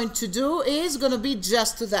I'm going to do is going to be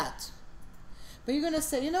just to that. But you're going to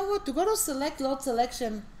say, you know what, to go to select, load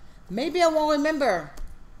selection, maybe I won't remember.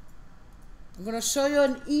 I'm going to show you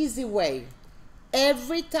an easy way.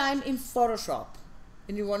 Every time in Photoshop,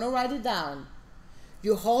 and you want to write it down,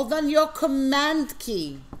 you hold on your command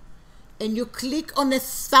key and you click on a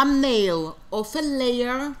thumbnail of a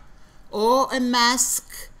layer or a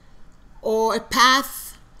mask or a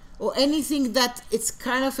path or anything that it's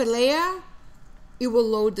kind of a layer, it will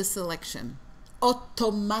load the selection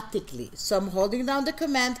automatically. So I'm holding down the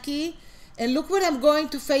command key, and look what I'm going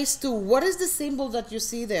to phase 2. What is the symbol that you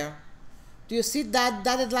see there? Do you see that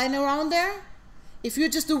dotted line around there? If you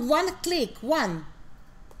just do one click,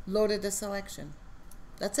 loaded the selection.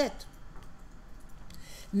 That's it.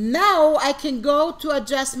 Now I can go to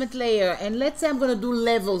adjustment layer, and let's say I'm going to do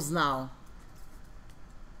levels now.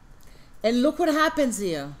 And look what happens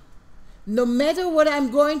here. No matter what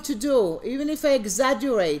I'm going to do, even if I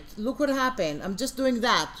exaggerate, look what happened. I'm just doing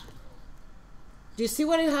that. Do you see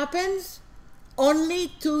what happens? Only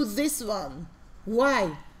to this one.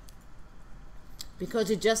 Why?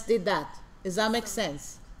 Because you just did that. Does that make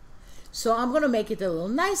sense? So I'm going to make it a little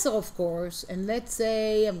nicer, of course. And let's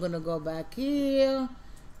say I'm going to go back here.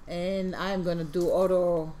 And I'm going to do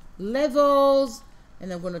auto levels.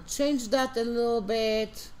 And I'm going to change that a little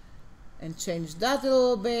bit. And change that a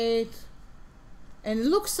little bit. And it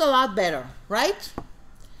looks a lot better, right?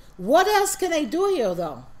 What else can I do here,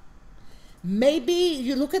 though? Maybe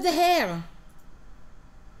you look at the hair.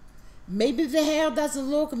 Maybe the hair doesn't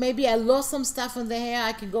look, maybe I lost some stuff on the hair.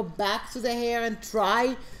 I can go back to the hair and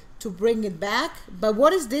try to bring it back. But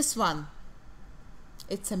what is this one?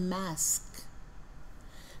 It's a mask.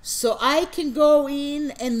 So I can go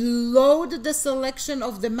in and load the selection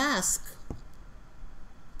of the mask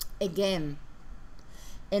again.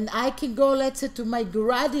 And I can go, let's say, to my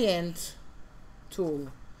gradient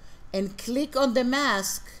tool and click on the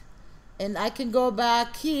mask, and I can go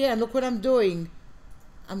back here and look what I'm doing.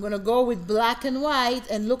 I'm going to go with black and white,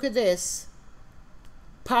 and look at this.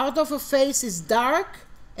 Part of a face is dark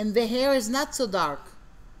and the hair is not so dark,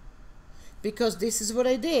 because this is what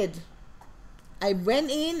I did. I went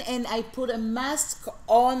in and I put a mask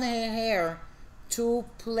on her hair to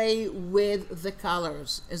play with the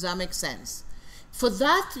colors. Does that make sense? For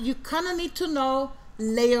that, you kind of need to know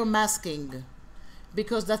layer masking,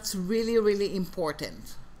 because that's really, really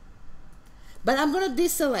important. But I'm going to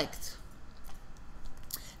deselect.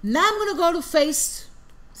 Now I'm going to go to phase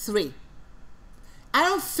 3. I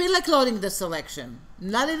don't feel like loading the selection.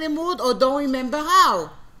 Not in the mood or don't remember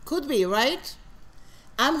how. Could be, right?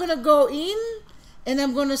 I'm going to go in and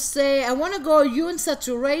I'm going to say, I want to go hue and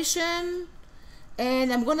saturation,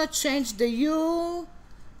 and I'm going to change the hue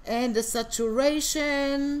and the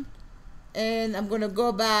saturation, and I'm going to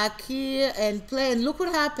go back here and play, and look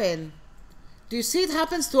what happened. Do you see it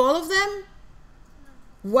happens to all of them?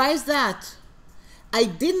 Why is that? I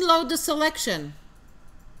didn't load the selection.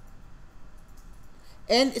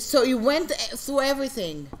 And so you went through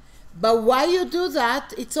everything. But while you do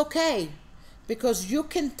that, it's okay. Because you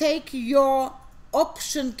can take your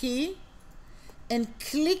option key and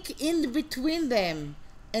click in between them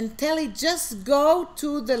and tell it just go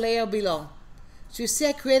to the layer below. So you see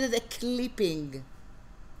I created a clipping.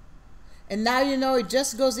 And now you know it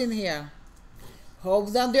just goes in here.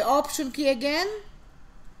 Hold down the option key again.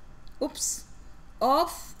 Oops.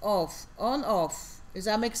 Off, off, on, off. Does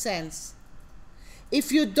that make sense?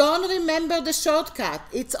 If you don't remember the shortcut,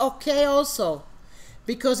 it's okay also.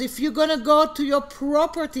 Because if you're going to go to your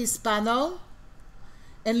properties panel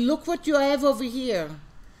and look what you have over here.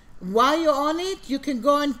 While you're on it, you can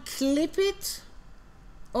go and clip it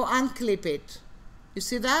or unclip it. You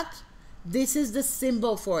see that? This is the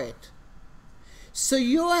symbol for it. So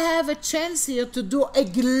you have a chance here to do a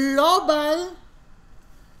global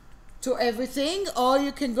to everything, or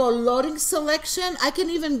you can go loading selection. I can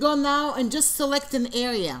even go now and just select an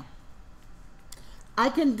area. I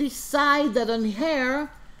can decide that on here,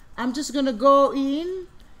 I'm just going to go in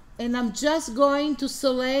and I'm just going to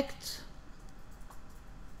select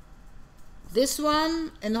this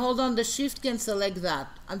one and hold on the shift key and select that.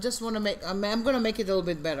 I just want to make, I'm going to make it a little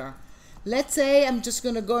bit better. Let's say I'm just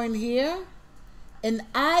going to go in here and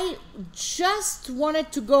I just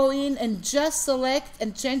wanted to go in and just select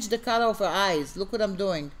and change the color of her eyes. Look what I'm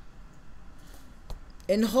doing.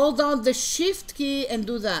 And hold down the shift key and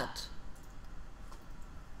do that.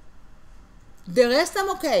 The rest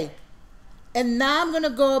I'm okay. And now I'm going to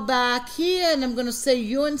go back here and I'm going to say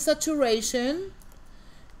hue and saturation.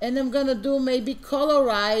 And I'm going to do maybe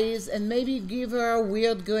colorize and maybe give her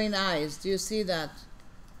weird green eyes. Do you see that?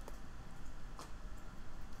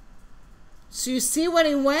 So you see where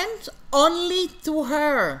it went? Only to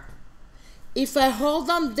her. If I hold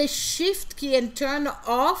on the shift key and turn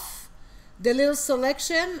off the little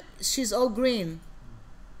selection, she's all green.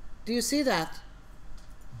 Do you see that?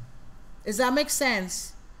 Does that make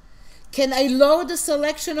sense? Can I load the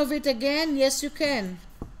selection of it again? Yes, you can.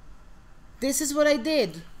 This is what I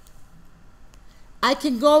did. I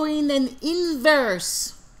can go in and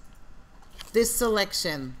inverse this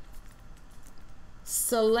selection.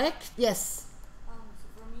 Select, yes.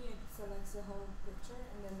 So for me, it selects the whole picture,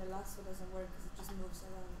 and then the last one doesn't work because it just moves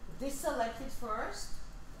around. This selected first.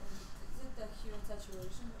 Is it the hue and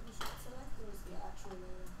saturation that we should select, or is the actual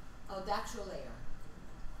layer? Oh, the actual layer.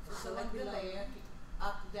 So select the layer,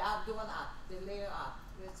 up, the one up, the layer up.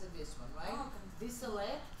 Let's say this one, right? Oh, okay.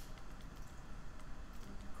 Deselect,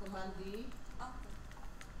 Command D,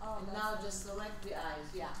 Oh, and that's now fine. just select the eyes.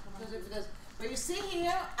 Yeah. Command Because if D. it does, but you see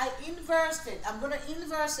here, I inversed it. I'm gonna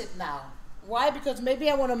inverse it now. Why? Because maybe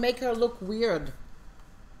I want to make her look weird.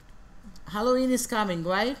 Halloween is coming,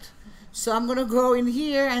 right? So I'm gonna go in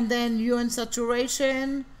here and then hue and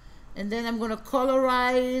saturation, and then I'm gonna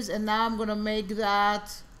colorize, and now I'm gonna make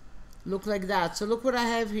that look like that. So look what I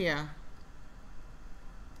have here.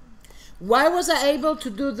 Why was I able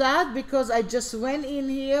to do that? Because I just went in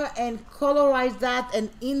here and colorized that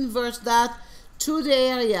and inversed that to the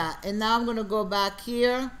area. And now I'm going to go back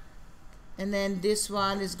here. And then this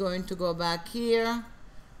one is going to go back here.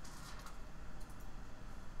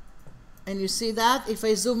 And you see that? If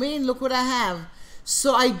I zoom in, look what I have.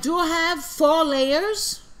 So I do have 4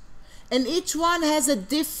 layers. And each one has a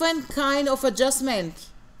different kind of adjustment.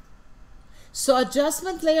 So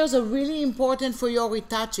adjustment layers are really important for your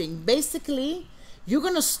retouching. Basically, you're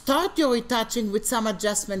going to start your retouching with some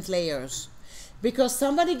adjustment layers. Because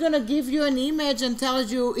somebody's going to give you an image and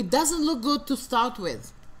tells you it doesn't look good to start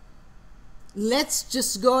with. Let's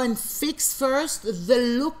just go and fix first the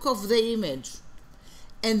look of the image.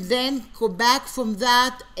 And then go back from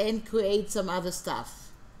that and create some other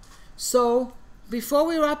stuff. So before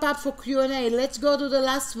we wrap up for Q&A, let's go to the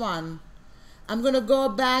last one. I'm going to go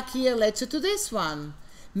back here, let's say to this one.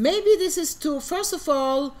 Maybe this is too, first of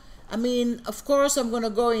all, I mean, of course I'm going to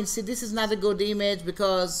go and see this is not a good image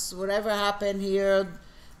because whatever happened here,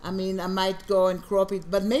 I mean, I might go and crop it.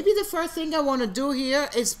 But maybe the first thing I want to do here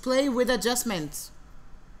is play with adjustments.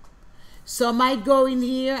 So I might go in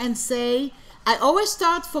here and say, I always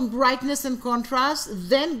start from brightness and contrast,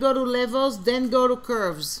 then go to levels, then go to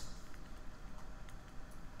curves.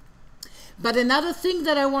 But another thing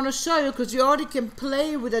that I want to show you, because you already can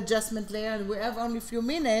play with adjustment layer and we have only a few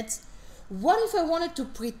minutes, what if I wanted to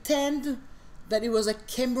pretend that it was a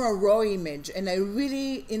camera raw image and I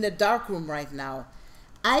really in the dark room right now?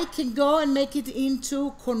 I can go and make it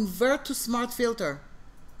into convert to smart filter.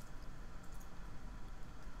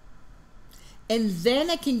 And then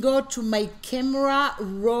I can go to my camera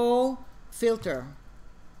raw filter.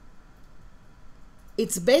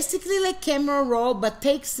 It's basically like camera raw, but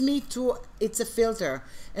takes me to, it's a filter.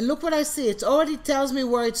 And look what I see, it already tells me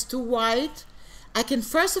where it's too white. I can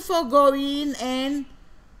first of all go in and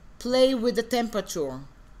play with the temperature.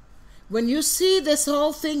 When you see this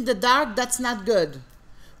whole thing, the dark, that's not good.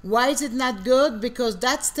 Why is it not good? Because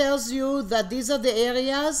that tells you that these are the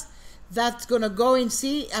areas that's gonna go and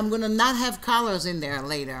see, I'm gonna not have colors in there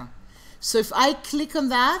later. So if I click on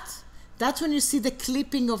that, that's when you see the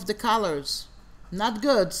clipping of the colors. Not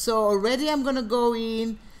good. So already I'm gonna go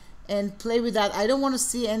in and play with that. I don't wanna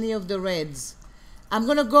see any of the reds. I'm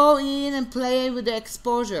gonna go in and play with the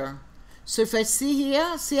exposure. So if I see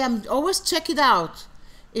here, see, I'm always check it out.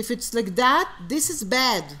 If it's like that, this is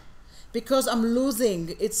bad because I'm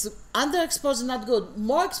losing. It's underexposed is not good.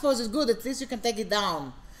 More exposed is good, at least you can take it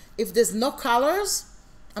down. If there's no colors,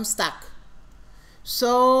 I'm stuck.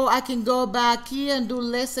 So I can go back here and do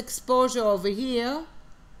less exposure over here.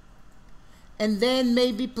 And then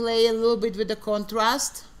maybe play a little bit with the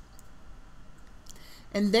contrast.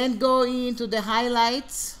 And then go into the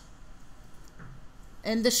highlights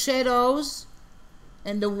and the shadows.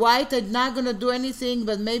 And the white, I'm not gonna do anything,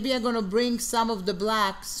 but maybe I'm gonna bring some of the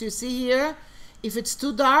blacks. You see here, if it's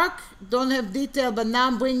too dark, don't have detail, but now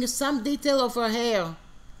I'm bringing some detail of her hair.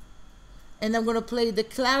 And I'm gonna play the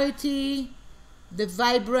clarity, the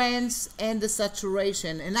vibrance, and the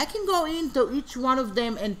saturation. And I can go into each one of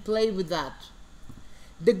them and play with that.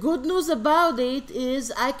 The good news about it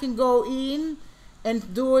is I can go in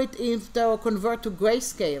and do it into convert to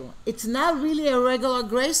grayscale. It's not really a regular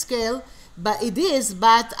grayscale, but it is,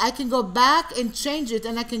 but I can go back and change it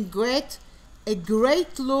and I can get a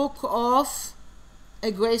great look of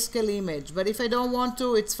a grayscale image. But if I don't want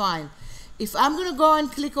to, it's fine. If I'm gonna go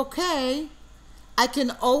and click OK, I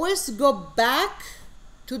can always go back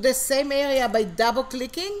to the same area by double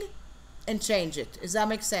clicking and change it. Does that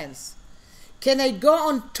make sense? Can I go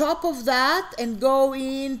on top of that and go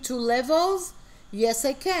into levels? Yes,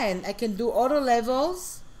 I can. I can do auto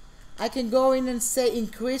levels. I can go in and say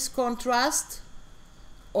increase contrast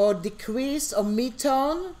or decrease or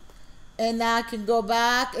mid-tone. And I can go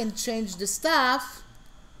back and change the stuff.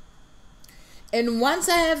 And once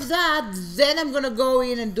I have that, then I'm going to go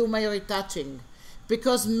in and do my retouching.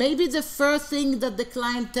 Because maybe the first thing that the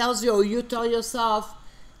client tells you or you tell yourself,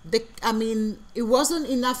 it wasn't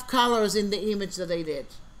enough colors in the image that I did.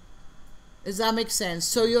 Does that make sense?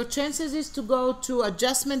 So your chances is to go to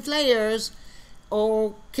adjustment layers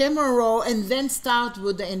or camera raw and then start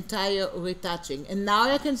with the entire retouching. And now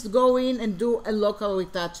I can go in and do a local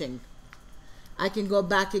retouching. I can go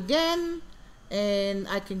back again and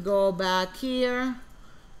I can go back here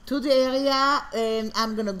to the area and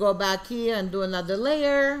I'm gonna go back here and do another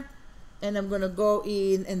layer and I'm gonna go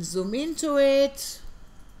in and zoom into it.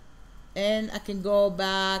 And I can go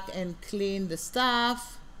back and clean the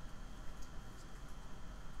stuff.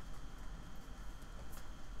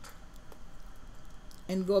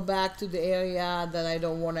 And go back to the area that I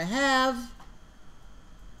don't want to have.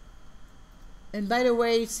 And by the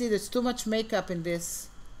way, see, there's too much makeup in this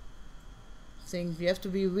thing. You have to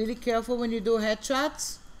be really careful when you do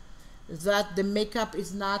headshots that the makeup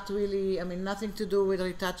is not really, nothing to do with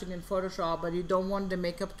retouching in Photoshop, but you don't want the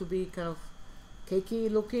makeup to be kind of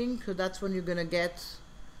cakey looking, because that's when you're gonna get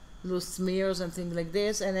little smears and things like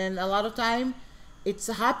this. And then a lot of time it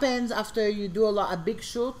happens after you do a big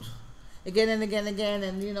shoot again and again and again,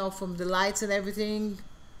 and from the lights and everything.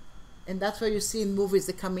 And that's where you see in movies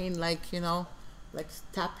they come in like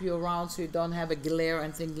tap you around so you don't have a glare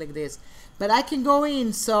and things like this. But I can go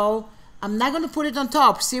in, so I'm not going to put it on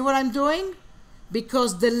top. See what I'm doing?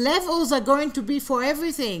 Because the levels are going to be for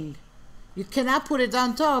everything. You cannot put it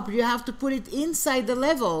on top. You have to put it inside the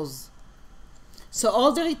levels. So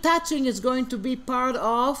all the retouching is going to be part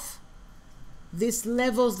of these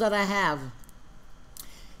levels that I have.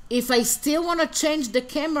 If I still want to change the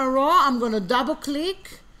camera raw, I'm going to double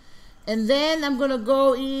click and then I'm going to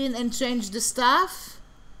go in and change the stuff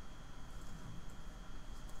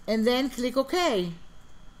and then click OK.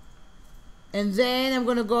 And then I'm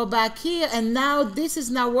going to go back here, and now this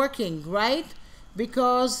is not working, right?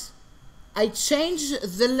 Because I changed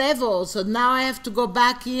the level, so now I have to go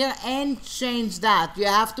back here and change that. You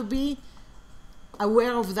have to be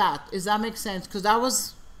aware of that. Does that make sense? Because that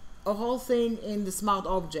was a whole thing in the smart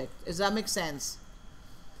object. Does that make sense?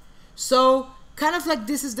 So kind of like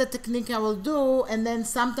this is the technique I will do, and then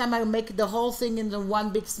sometime I'll make the whole thing in the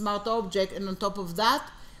one big smart object, and on top of that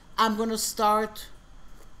I'm going to start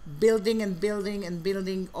building and building and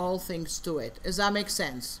building all things to it. Does that make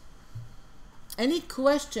sense? Any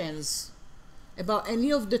questions about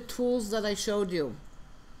any of the tools that I showed you?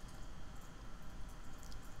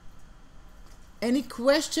 Any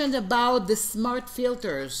question about the smart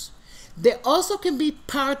filters? They also can be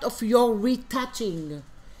part of your retouching.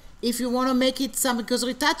 If you want to make it something, because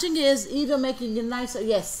retouching is either making a nicer,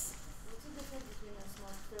 yes. What's the difference between a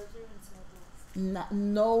smart filter and smart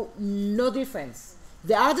lens? No difference.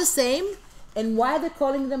 They are the same. And why they're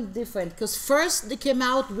calling them different? Because first they came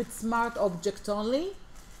out with smart objects only,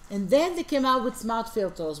 and then they came out with smart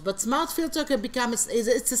filters. But smart filter can become, it's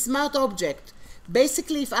a smart object.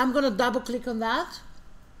 Basically, if I'm going to double click on that,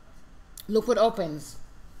 look what opens.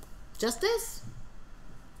 Just this.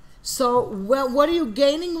 So what are you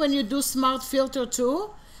gaining when you do smart filter too?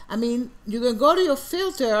 I mean, you can go to your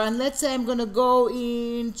filter, and let's say I'm going to go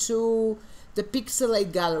into the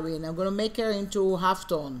pixelate gallery, and I'm going to make her into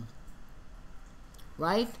halftone.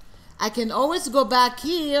 Right? I can always go back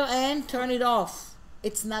here and turn it off.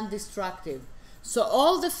 It's non-destructive. So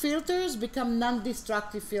all the filters become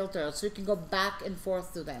non-destructive filters. So you can go back and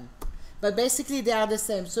forth to them. But basically they are the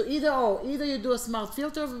same. So either you do a smart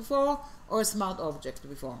filter before or a smart object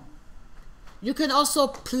before. You can also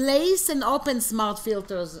place and open smart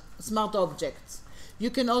filters, smart objects. You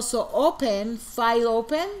can also open, file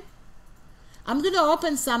open. I'm going to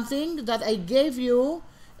open something that I gave you,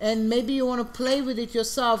 and maybe you want to play with it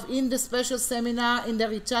yourself in the special seminar, in the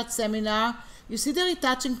Retouch seminar. You see the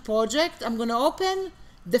retouching project? I'm going to open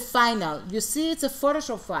the final. You see it's a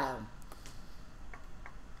Photoshop file.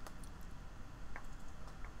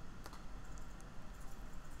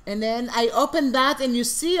 And then I open that, and you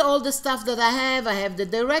see all the stuff that I have. I have the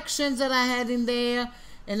directions that I had in there,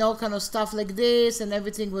 and all kind of stuff like this, and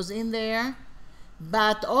everything was in there.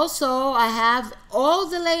 But also I have all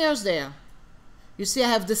the layers there. You see I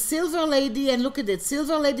have the silver lady, and look at it.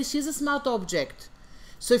 Silver lady, she's a smart object.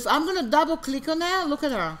 So if I'm going to double click on her, look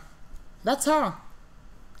at her. That's her.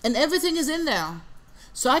 And everything is in there.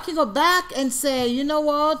 So I can go back and say, you know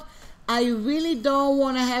what? I really don't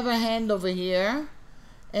want to have a hand over here.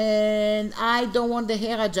 And I don't want the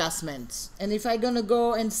hair adjustments. And if I'm going to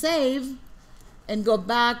go and save and go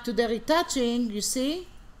back to the retouching, you see,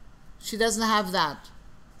 she doesn't have that.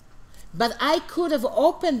 But I could have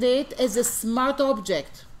opened it as a smart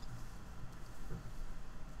object.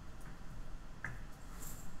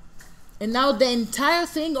 And now the entire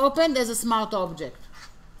thing opened as a smart object.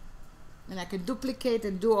 And I can duplicate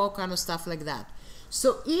and do all kind of stuff like that.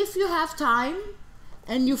 So if you have time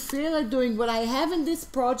and you feel like doing what I have in this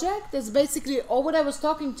project, is basically all what I was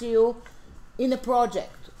talking to you in a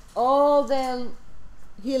project. All the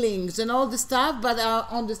healings and all the stuff, but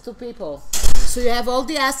on these two people. So you have all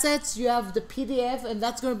the assets, you have the PDF, and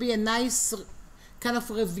that's going to be a nice kind of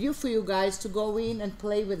review for you guys to go in and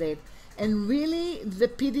play with it. And really, the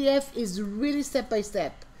PDF is really step by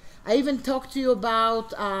step. I even talked to you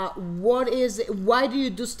about why do you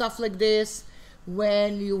do stuff like this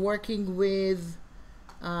when you're working with,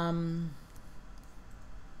 I'm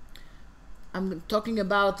talking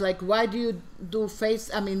about like why do you do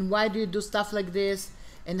why do you do stuff like this?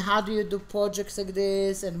 And how do you do projects like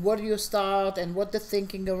this, and what do you start, and what the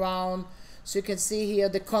thinking around. So you can see here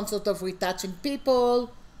the concept of retouching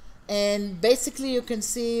people, and basically you can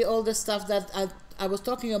see all the stuff that I was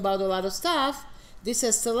talking about, a lot of stuff. This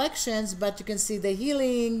has selections, but you can see the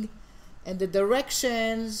healing and the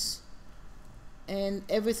directions and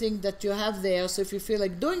everything that you have there. So if you feel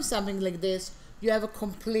like doing something like this, you have a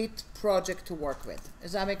complete project to work with.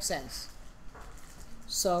 Does that make sense?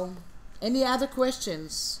 So any other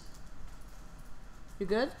questions? You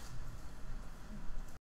good?